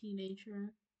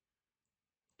 teenager,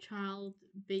 child,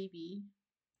 baby,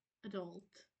 adult,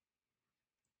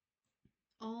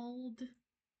 old,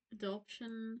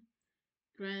 adoption,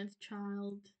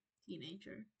 grandchild,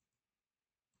 teenager.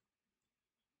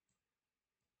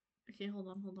 Okay, hold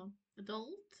on. Adult,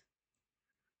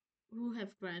 who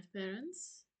have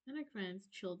grandparents and a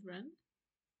grandchildren.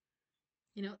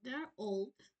 You know, they're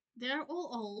old. They are all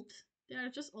old. They are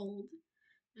just old.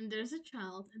 And there's a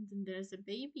child, and then there's a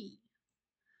baby.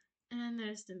 And then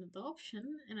there's an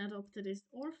adoption, and adopted is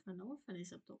orphan. Orphan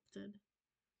is adopted.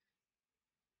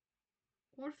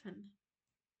 Orphan.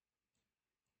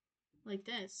 Like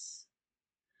this.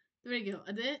 There we go.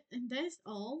 And this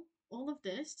all of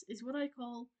this is what I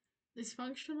call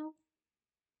dysfunctional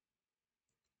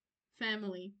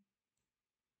family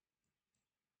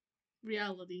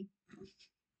reality.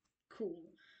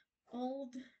 Cool.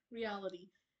 Old reality.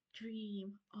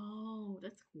 Dream. Oh,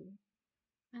 that's cool.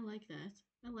 I like that.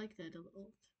 I like that a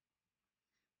lot.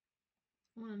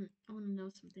 I wanna know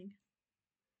something.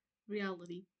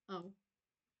 Reality. Oh.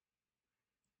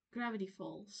 Gravity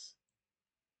Falls.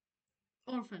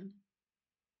 Orphan.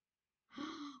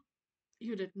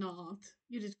 You did not.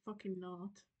 You did fucking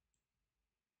not.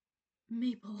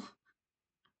 Maple.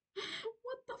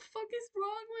 What the fuck is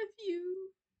wrong with you?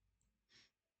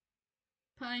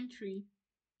 Pine tree.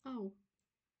 Oh.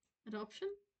 Adoption?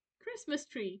 Christmas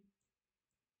tree.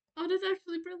 Oh, that's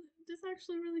actually brilliant. That's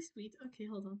actually really sweet. Okay,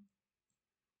 hold on.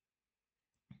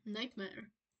 Nightmare.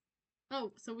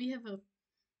 Oh, so we have a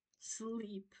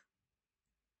sleep,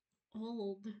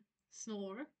 old,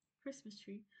 snore, Christmas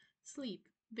tree, sleep,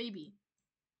 baby,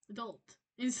 adult,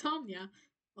 insomnia.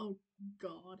 Oh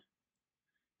God.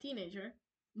 Teenager,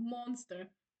 monster.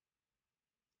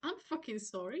 I'm fucking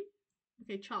sorry.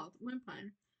 Okay, child,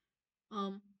 vampire.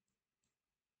 Um,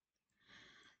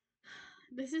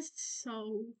 this is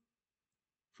so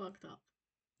fucked up.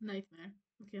 Nightmare.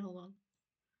 Okay, hold on.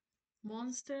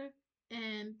 Monster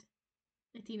and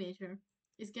a teenager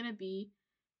is gonna be,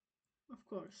 of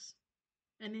course,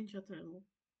 a Ninja Turtle.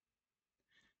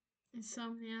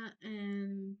 Insomnia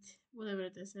and whatever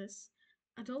this is.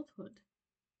 Adulthood.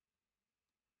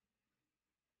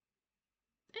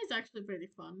 It's actually pretty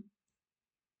fun.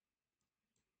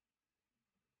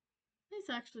 It's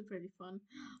actually pretty fun.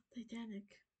 Titanic.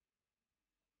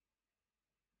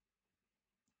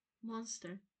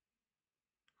 Monster.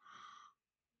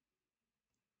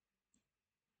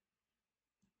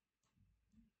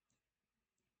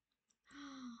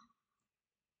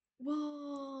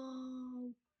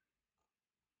 Whoa!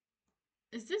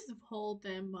 Is this the whole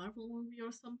damn Marvel movie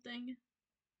or something?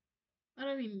 I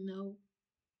don't even know.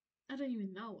 I don't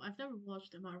even know. I've never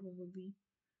watched a Marvel movie,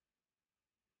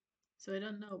 so I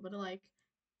don't know. But like,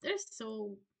 they're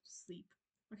so sleep.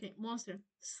 Okay, monster,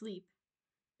 sleep,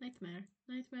 nightmare,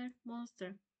 nightmare,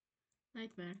 monster,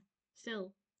 nightmare,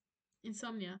 still,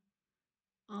 insomnia,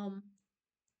 um,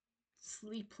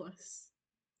 sleepless,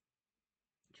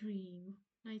 dream,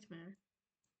 nightmare,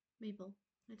 Maple,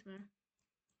 nightmare.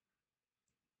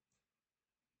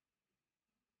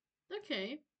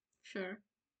 Okay, sure.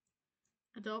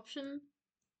 Adoption,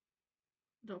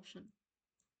 adoption,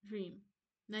 dream,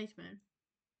 nightmare.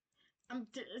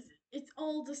 It's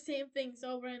all the same things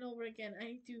over and over again. I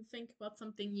need to think about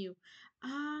something new.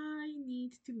 I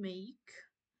need to make.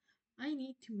 I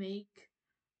need to make.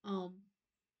 Um,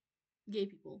 gay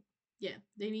people. Yeah,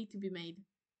 they need to be made.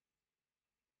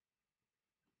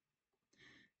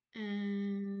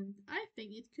 And I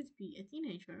think it could be a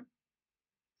teenager.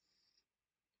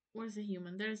 Where's a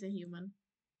human? There's a human.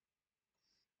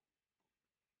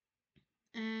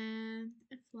 And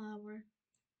a flower.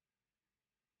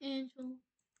 Angel.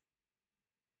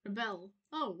 Rebel.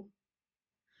 Oh,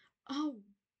 Oh,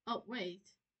 oh, wait.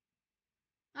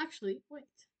 Actually,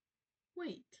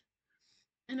 wait.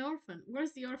 An orphan.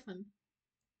 Where's the orphan?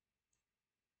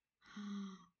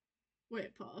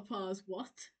 Wait, pause.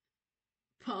 What?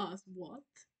 Pause. What?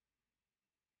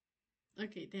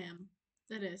 Okay, damn.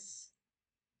 That is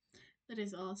that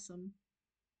is awesome.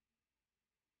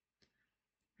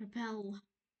 Rebel.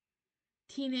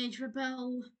 Teenage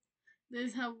rebel.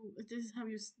 This is how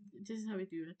we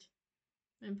do it.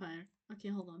 Vampire. Okay,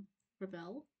 hold on.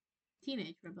 Rebel.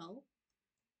 Teenage rebel.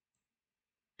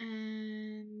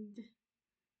 And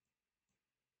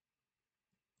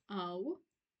oh.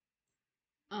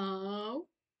 Oh.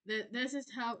 This is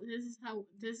how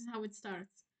it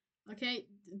starts. Okay?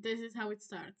 This is how it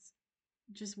starts.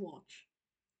 Just watch.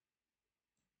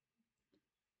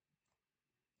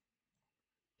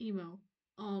 Emo.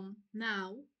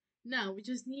 Now, we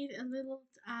just need a little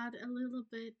to add a little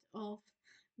bit of.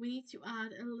 We need to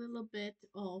add a little bit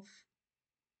of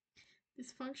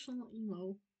dysfunctional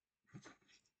emo.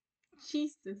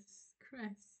 Jesus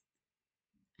Christ.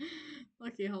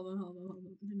 Okay, hold on.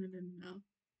 No.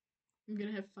 I'm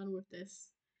gonna have fun with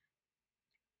this.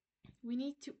 We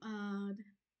need to add.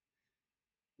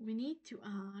 We need to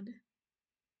add.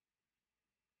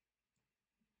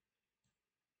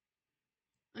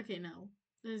 Okay, no.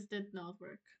 This did not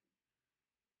work.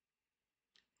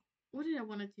 What did I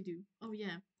want it to do? Oh,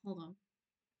 yeah. Hold on.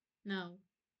 No.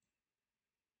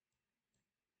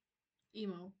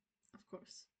 Emo. Of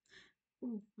course.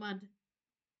 Ooh, mud.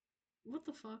 What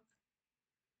the fuck?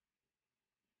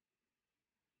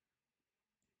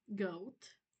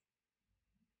 Goat.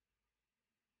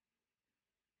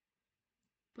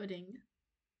 Pudding.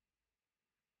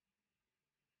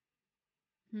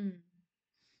 Hmm.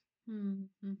 Hmm.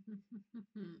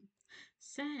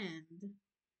 Sand.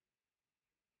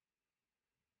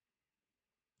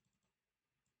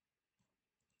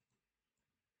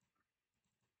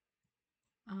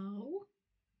 Oh.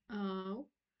 Oh.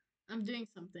 I'm doing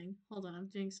something. Hold on, I'm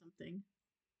doing something.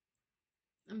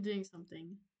 I'm doing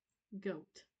something.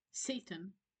 Goat.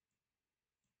 Satan.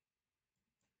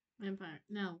 Vampire.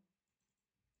 No.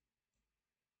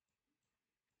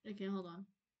 Okay, hold on.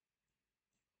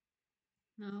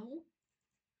 No.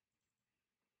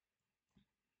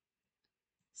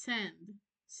 Sand.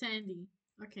 Sandy.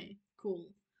 Okay,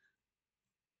 cool.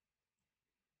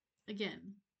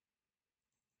 Again.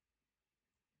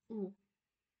 Ooh.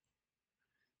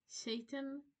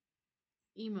 Satan.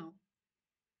 Emo.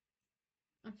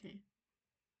 Okay.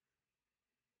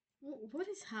 What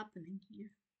is happening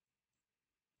here?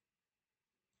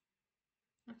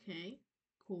 Okay.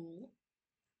 Cool.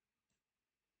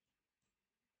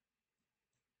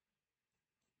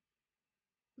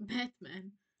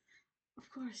 Batman. Of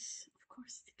course,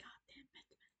 the goddamn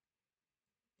Batman.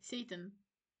 Satan.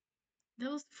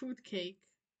 That was fruit cake.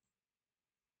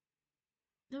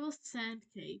 That was sand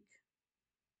cake.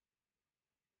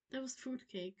 That was fruit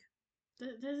cake.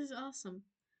 This is awesome.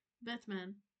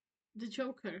 Batman. The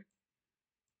Joker.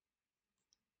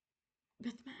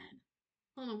 Batman.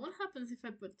 Hold on, what happens if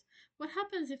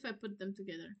I put them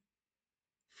together?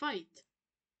 Fight.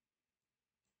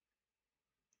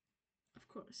 Of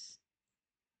course.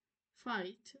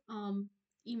 Fight.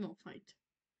 Emo fight.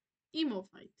 Emo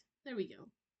fight. There we go.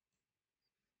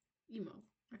 Emo.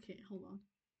 Okay, hold on.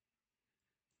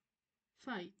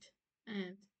 Fight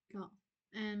and go.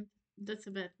 And that's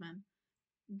a Batman.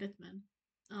 Batman.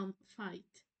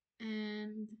 Fight.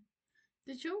 And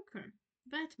the Joker.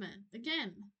 Batman.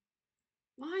 Again.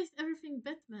 Why is everything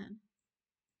Batman?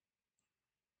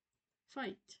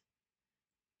 Fight.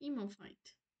 Emo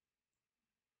fight.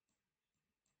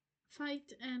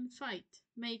 Fight and fight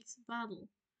makes battle.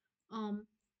 Um,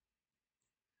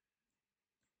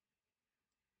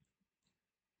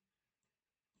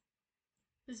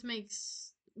 this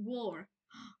makes war.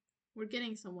 We're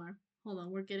getting somewhere. Hold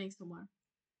on, we're getting somewhere.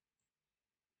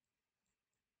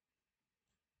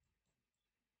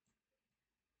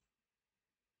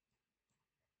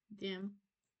 Damn.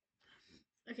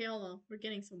 Okay, hold on. We're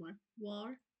getting somewhere.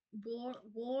 War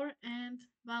and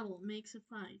battle makes a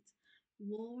fight.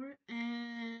 War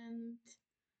and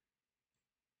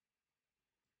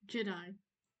Jedi.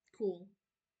 Cool.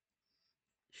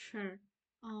 Sure.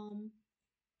 Um,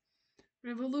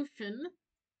 revolution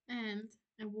and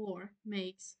a war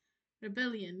makes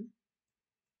rebellion.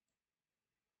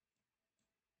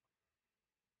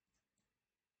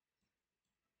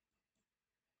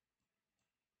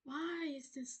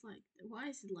 Why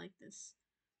is it like this?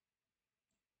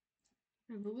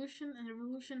 Revolution and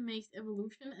revolution makes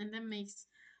evolution and then makes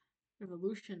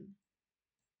revolution.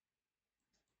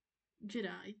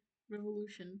 Jedi.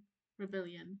 Revolution.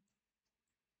 Rebellion.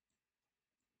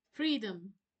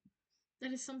 Freedom.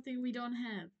 That is something we don't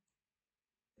have.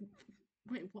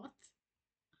 Wait, what?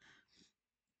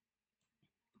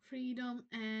 Freedom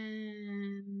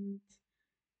and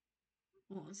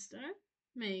monster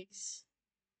makes.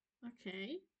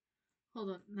 Okay. Hold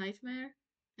on. Nightmare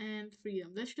and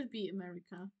freedom. That should be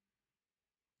America.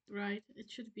 Right? It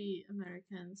should be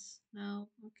Americans. No?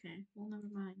 Okay. Well, never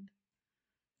mind.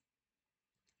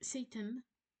 Satan.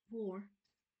 War.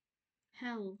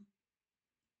 Hell.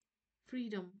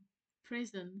 Freedom.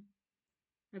 Prison.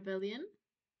 Rebellion.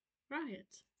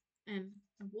 Riot. And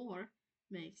a war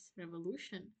makes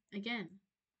revolution. Again.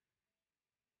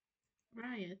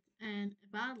 Riot and a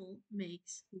battle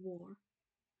makes war.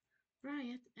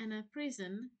 Riot and a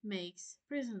prison makes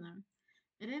prisoner.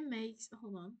 And then makes.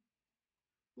 Hold on.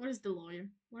 What is the lawyer?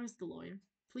 What is the lawyer?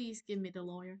 Please give me the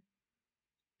lawyer.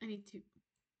 I need to.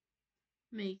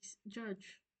 Makes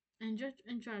judge. And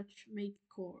judge make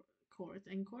court. Court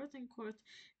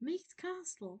makes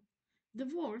castle.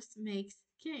 Divorce makes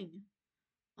king.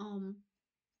 Um,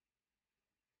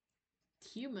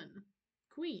 human.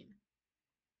 Queen.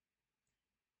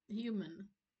 Human.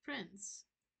 Prince.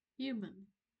 Human.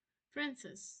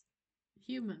 Princess.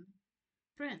 Human.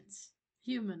 Prince.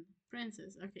 Human.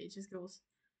 Princess. Okay, it just goes.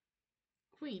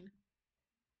 Queen.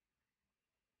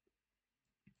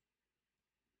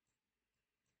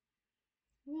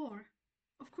 War.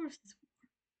 Of course it's war.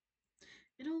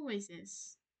 It always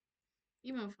is.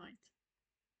 Emo fight.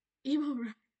 Emo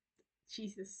right.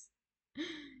 Jesus.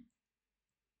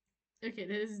 Okay,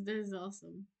 this is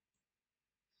awesome.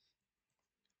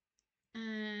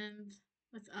 And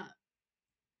what's up?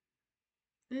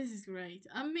 This is great.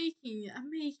 I'm making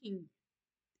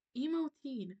emo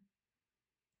teen.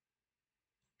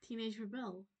 Teenage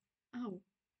rebel. Oh,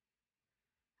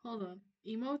 hold on.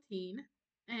 Emo teen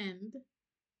and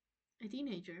a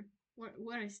teenager.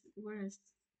 Where is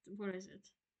it?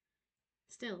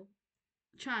 Still.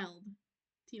 Child.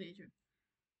 Teenager.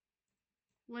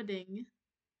 Wedding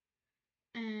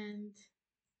and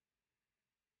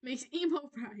makes emo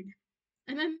pride.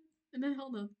 And then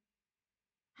hold on.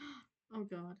 Oh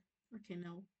god. Okay,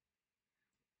 no.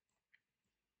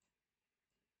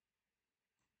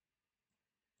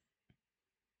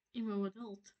 Emo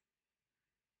adult.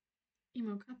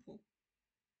 Emo couple.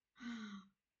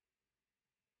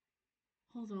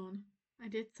 Hold on. I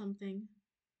did something.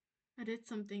 I did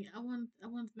something. I want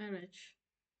marriage.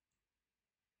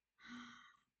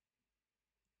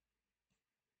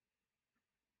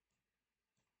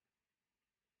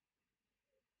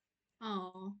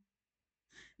 Oh,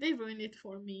 they ruined it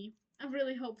for me. I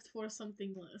really hoped for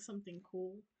something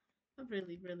cool. I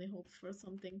really hoped for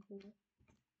something cool.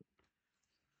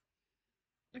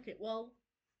 Okay, well,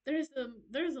 there's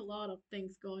a lot of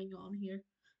things going on here,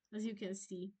 as you can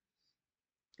see.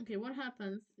 Okay, what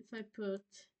happens if I put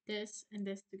this and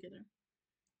this together?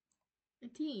 A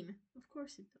teen. Of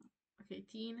course it does. Okay,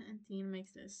 teen and teen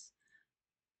makes this.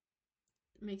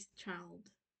 Makes child.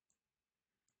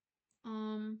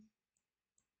 Um,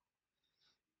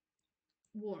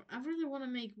 war. I really want to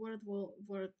make World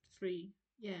War 3.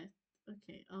 Yeah.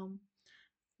 Okay.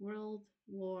 World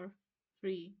War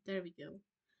 3. There we go.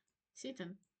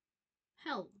 Satan.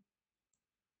 Hell.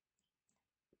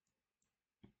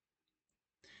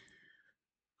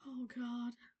 Oh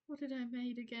God. What did I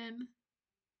made again?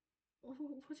 Oh,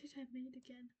 what did I made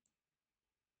again?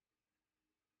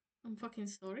 I'm fucking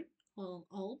sorry.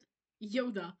 Old.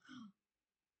 Yoda.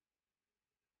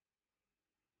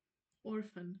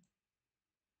 Orphan.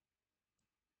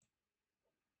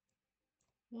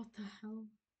 What the hell?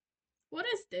 What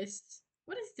is this?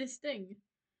 What is this thing?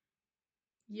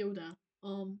 Yoda.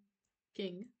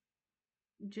 King.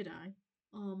 Jedi.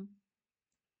 Um,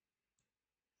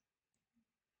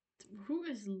 who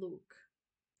is Luke?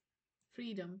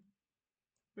 Freedom.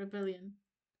 Rebellion.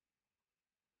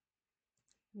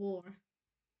 War.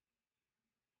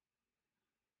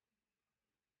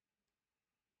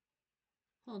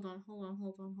 Hold on, hold on,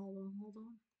 hold on, hold on, hold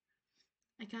on.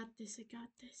 I got this, I got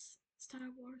this.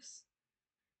 Star Wars.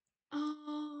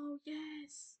 Oh,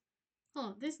 yes.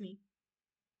 Oh, Disney.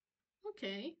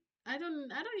 Okay. I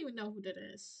don't even know who that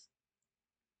is.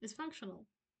 Dysfunctional.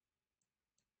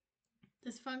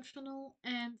 Dysfunctional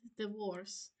and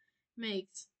divorce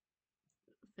makes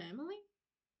family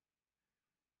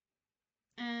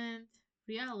and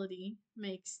reality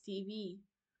makes TV.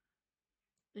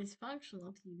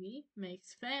 Dysfunctional TV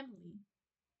makes family.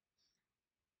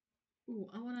 Ooh,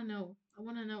 I wanna know. I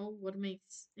wanna know what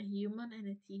makes a human and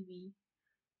a TV.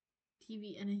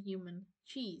 TV and a human.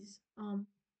 Cheese.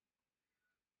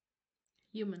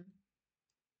 Human.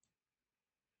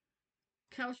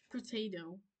 Couch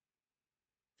potato.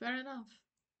 Fair enough.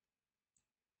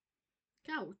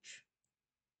 Couch.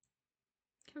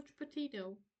 Couch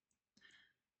potato.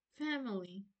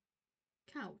 Family.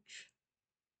 Couch.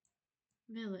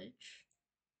 Village.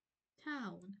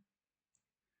 Town.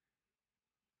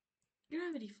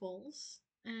 Gravity Falls.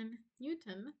 And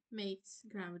Newton makes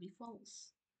Gravity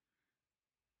Falls.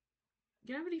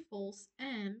 Gravity Falls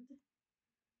and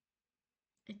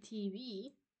a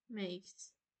TV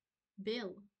makes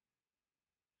Bill.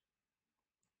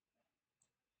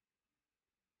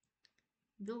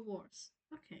 Bill Wars.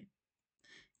 Okay.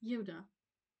 Yoda.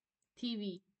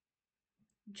 TV.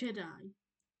 Jedi.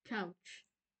 Couch.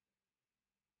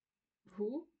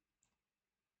 Who?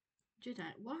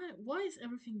 Jedi. Why is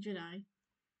everything Jedi?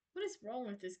 What is wrong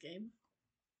with this game?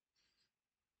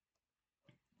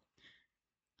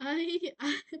 I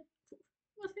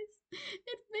what is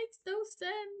it makes no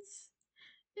sense.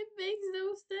 It makes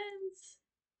no sense.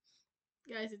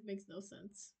 Guys, it makes no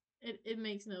sense. It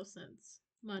makes no sense.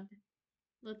 Mud.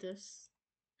 Lettuce.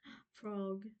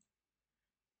 Frog.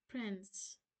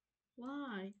 Prince.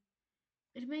 Why?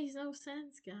 It makes no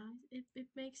sense, guys. It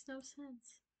makes no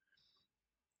sense.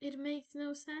 It makes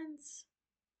no sense.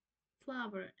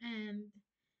 Flower and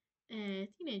a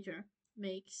teenager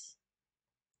makes,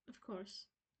 of course,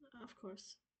 of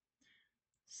course.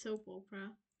 Soap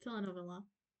opera, telenovela.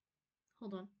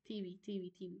 Hold on, TV.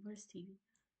 Where's TV?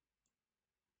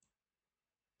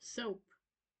 Soap.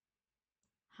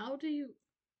 How do you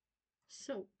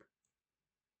soap?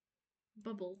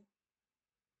 Bubble.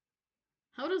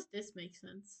 How does this make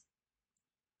sense?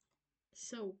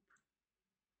 Soap.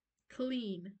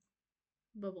 Clean.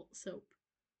 Bubble. Soap.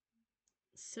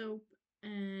 Soap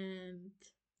and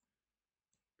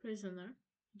prisoner.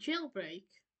 Jailbreak.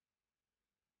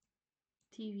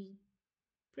 TV.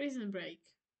 Prison break.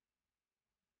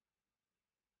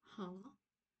 Huh?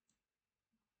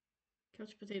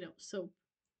 Couch potato. Soap.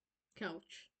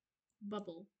 Couch.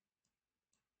 Bubble.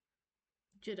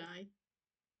 Jedi.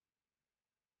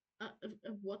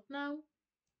 What now?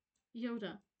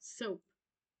 Yoda. Soap.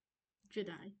 Jedi,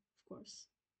 of course.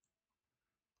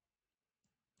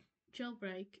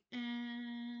 Jailbreak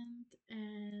and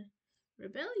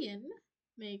rebellion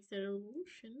makes a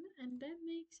revolution, and that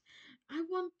makes. I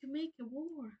want to make a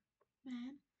war,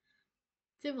 man.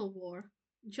 Civil war,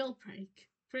 jailbreak,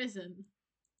 prison,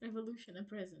 revolution, and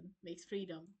prison makes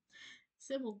freedom.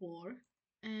 Civil war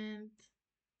and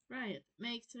riot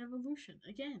makes revolution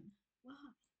again.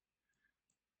 Wow.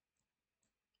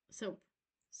 Soap,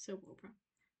 soap opera.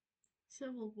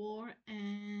 Civil war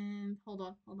and hold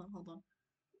on.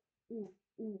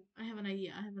 Ooh, I have an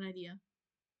idea.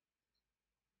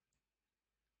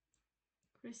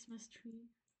 Christmas tree.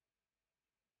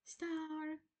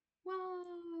 Star.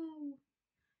 Wow.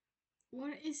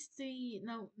 What is the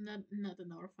no not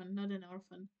an orphan, not an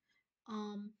orphan.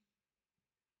 Um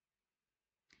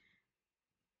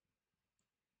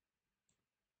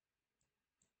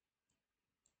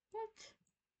what?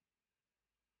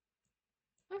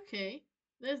 Okay.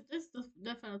 This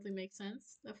definitely makes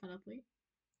sense. Definitely.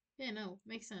 Yeah, no,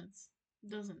 makes sense.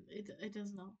 Doesn't it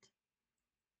does not.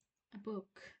 A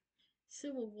book.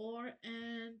 Civil War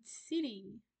and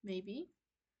city, maybe.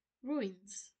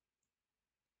 Ruins.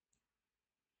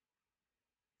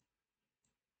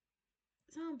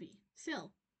 Zombie.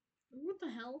 Cell. What the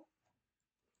hell?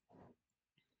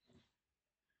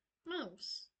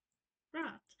 Mouse.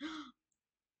 Rat.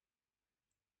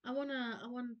 I want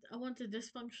a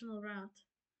dysfunctional rat.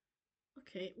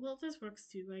 Okay, well this works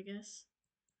too, I guess.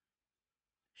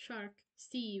 Shark.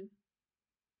 Steve.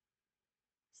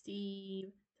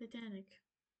 Steve. Titanic.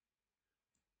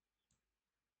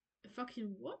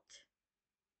 Fucking what?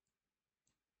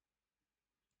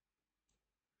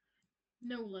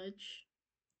 Knowledge.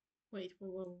 Wait.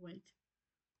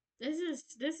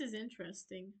 This is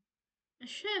interesting. A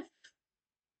chef.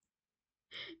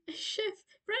 A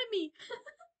chef. Remy.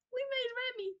 We made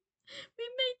Remy. We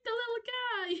made the little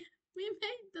guy. We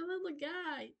made the little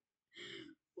guy.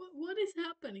 What is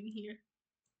happening here?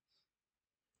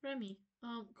 Remy.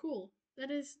 Cool. That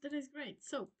is great.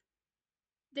 Soap.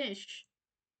 Dish.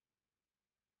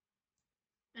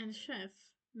 And chef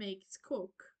makes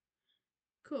cook.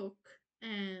 Cook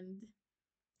and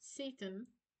Satan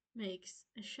makes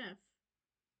a chef.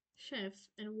 Chef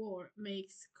and war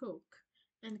makes cook.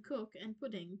 And cook and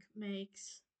pudding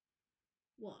makes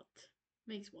what?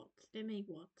 Makes what? They make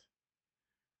what?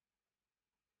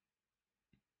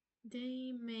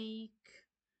 They make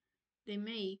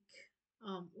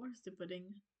where's the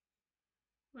pudding?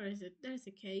 Where is it? There's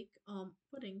a cake.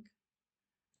 Pudding.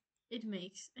 It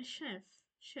makes a chef.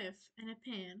 Chef and a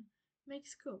pan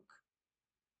makes cook.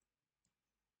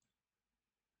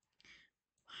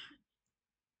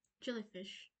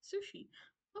 Jellyfish. Sushi.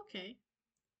 Okay.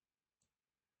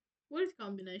 Weird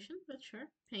combination, but sure.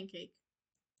 Pancake.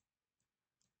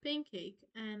 Pancake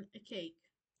and a cake.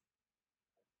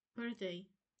 Birthday.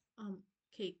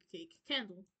 Cake.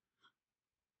 Candle.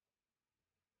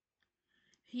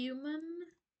 Human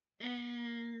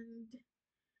and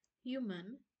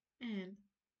human and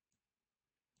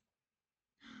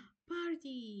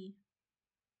party.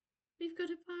 We've got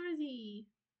a party.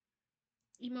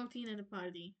 Emoting at a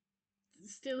party.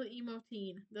 Still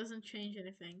emoting. Doesn't change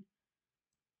anything.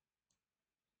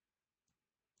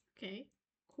 Okay.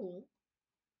 Cool.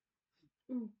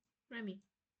 Ooh. Remy.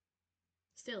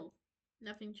 Still.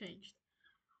 Nothing changed.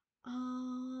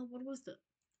 What was the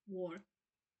war?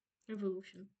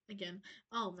 Revolution. Again.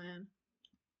 Oh man.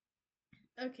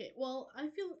 Okay, well, I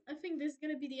think this is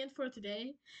gonna be the end for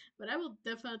today, but I will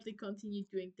definitely continue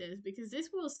doing this because this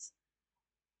was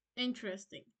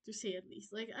interesting to say at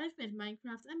least. Like I've made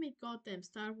Minecraft, I made goddamn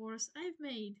Star Wars, I've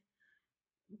made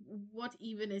what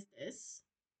even is this?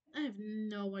 I have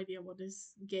no idea what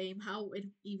this game, how it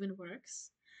even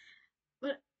works.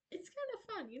 But it's kind of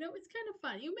fun, it's kind of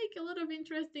fun. You make a lot of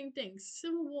interesting things.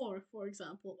 Civil War, for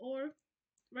example, or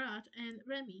Rat and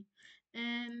Remy,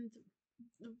 and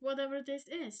whatever this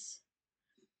is.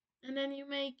 And then you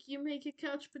make a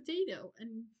couch potato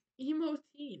and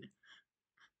emote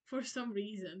for some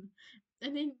reason.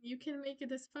 And then you can make a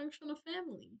dysfunctional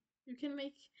family. You can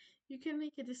make you can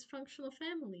make a dysfunctional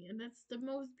family, and that's the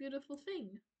most beautiful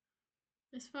thing.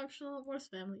 Dysfunctional worst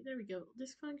family. There we go.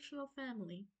 Dysfunctional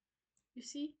family. You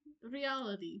see?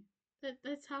 Reality.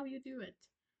 That's how you do it.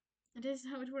 And this is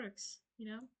how it works.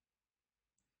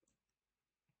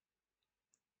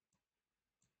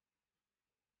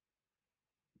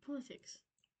 Politics.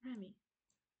 Remy.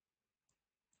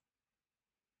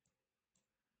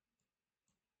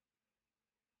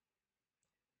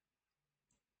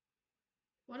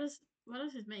 What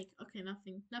does it make? Okay,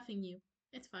 nothing new.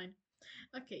 It's fine.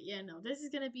 Okay, yeah, no, this is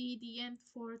gonna be the end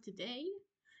for today.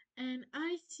 And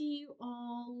I see you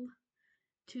all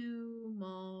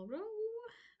tomorrow.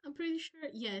 I'm pretty sure.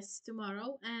 Yes,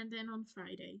 tomorrow and then on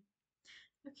Friday.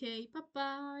 Okay, bye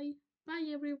bye. Bye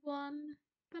everyone.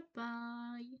 Bye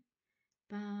bye.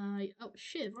 Bye. Oh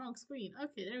shit, wrong screen.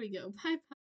 Okay, there we go. Bye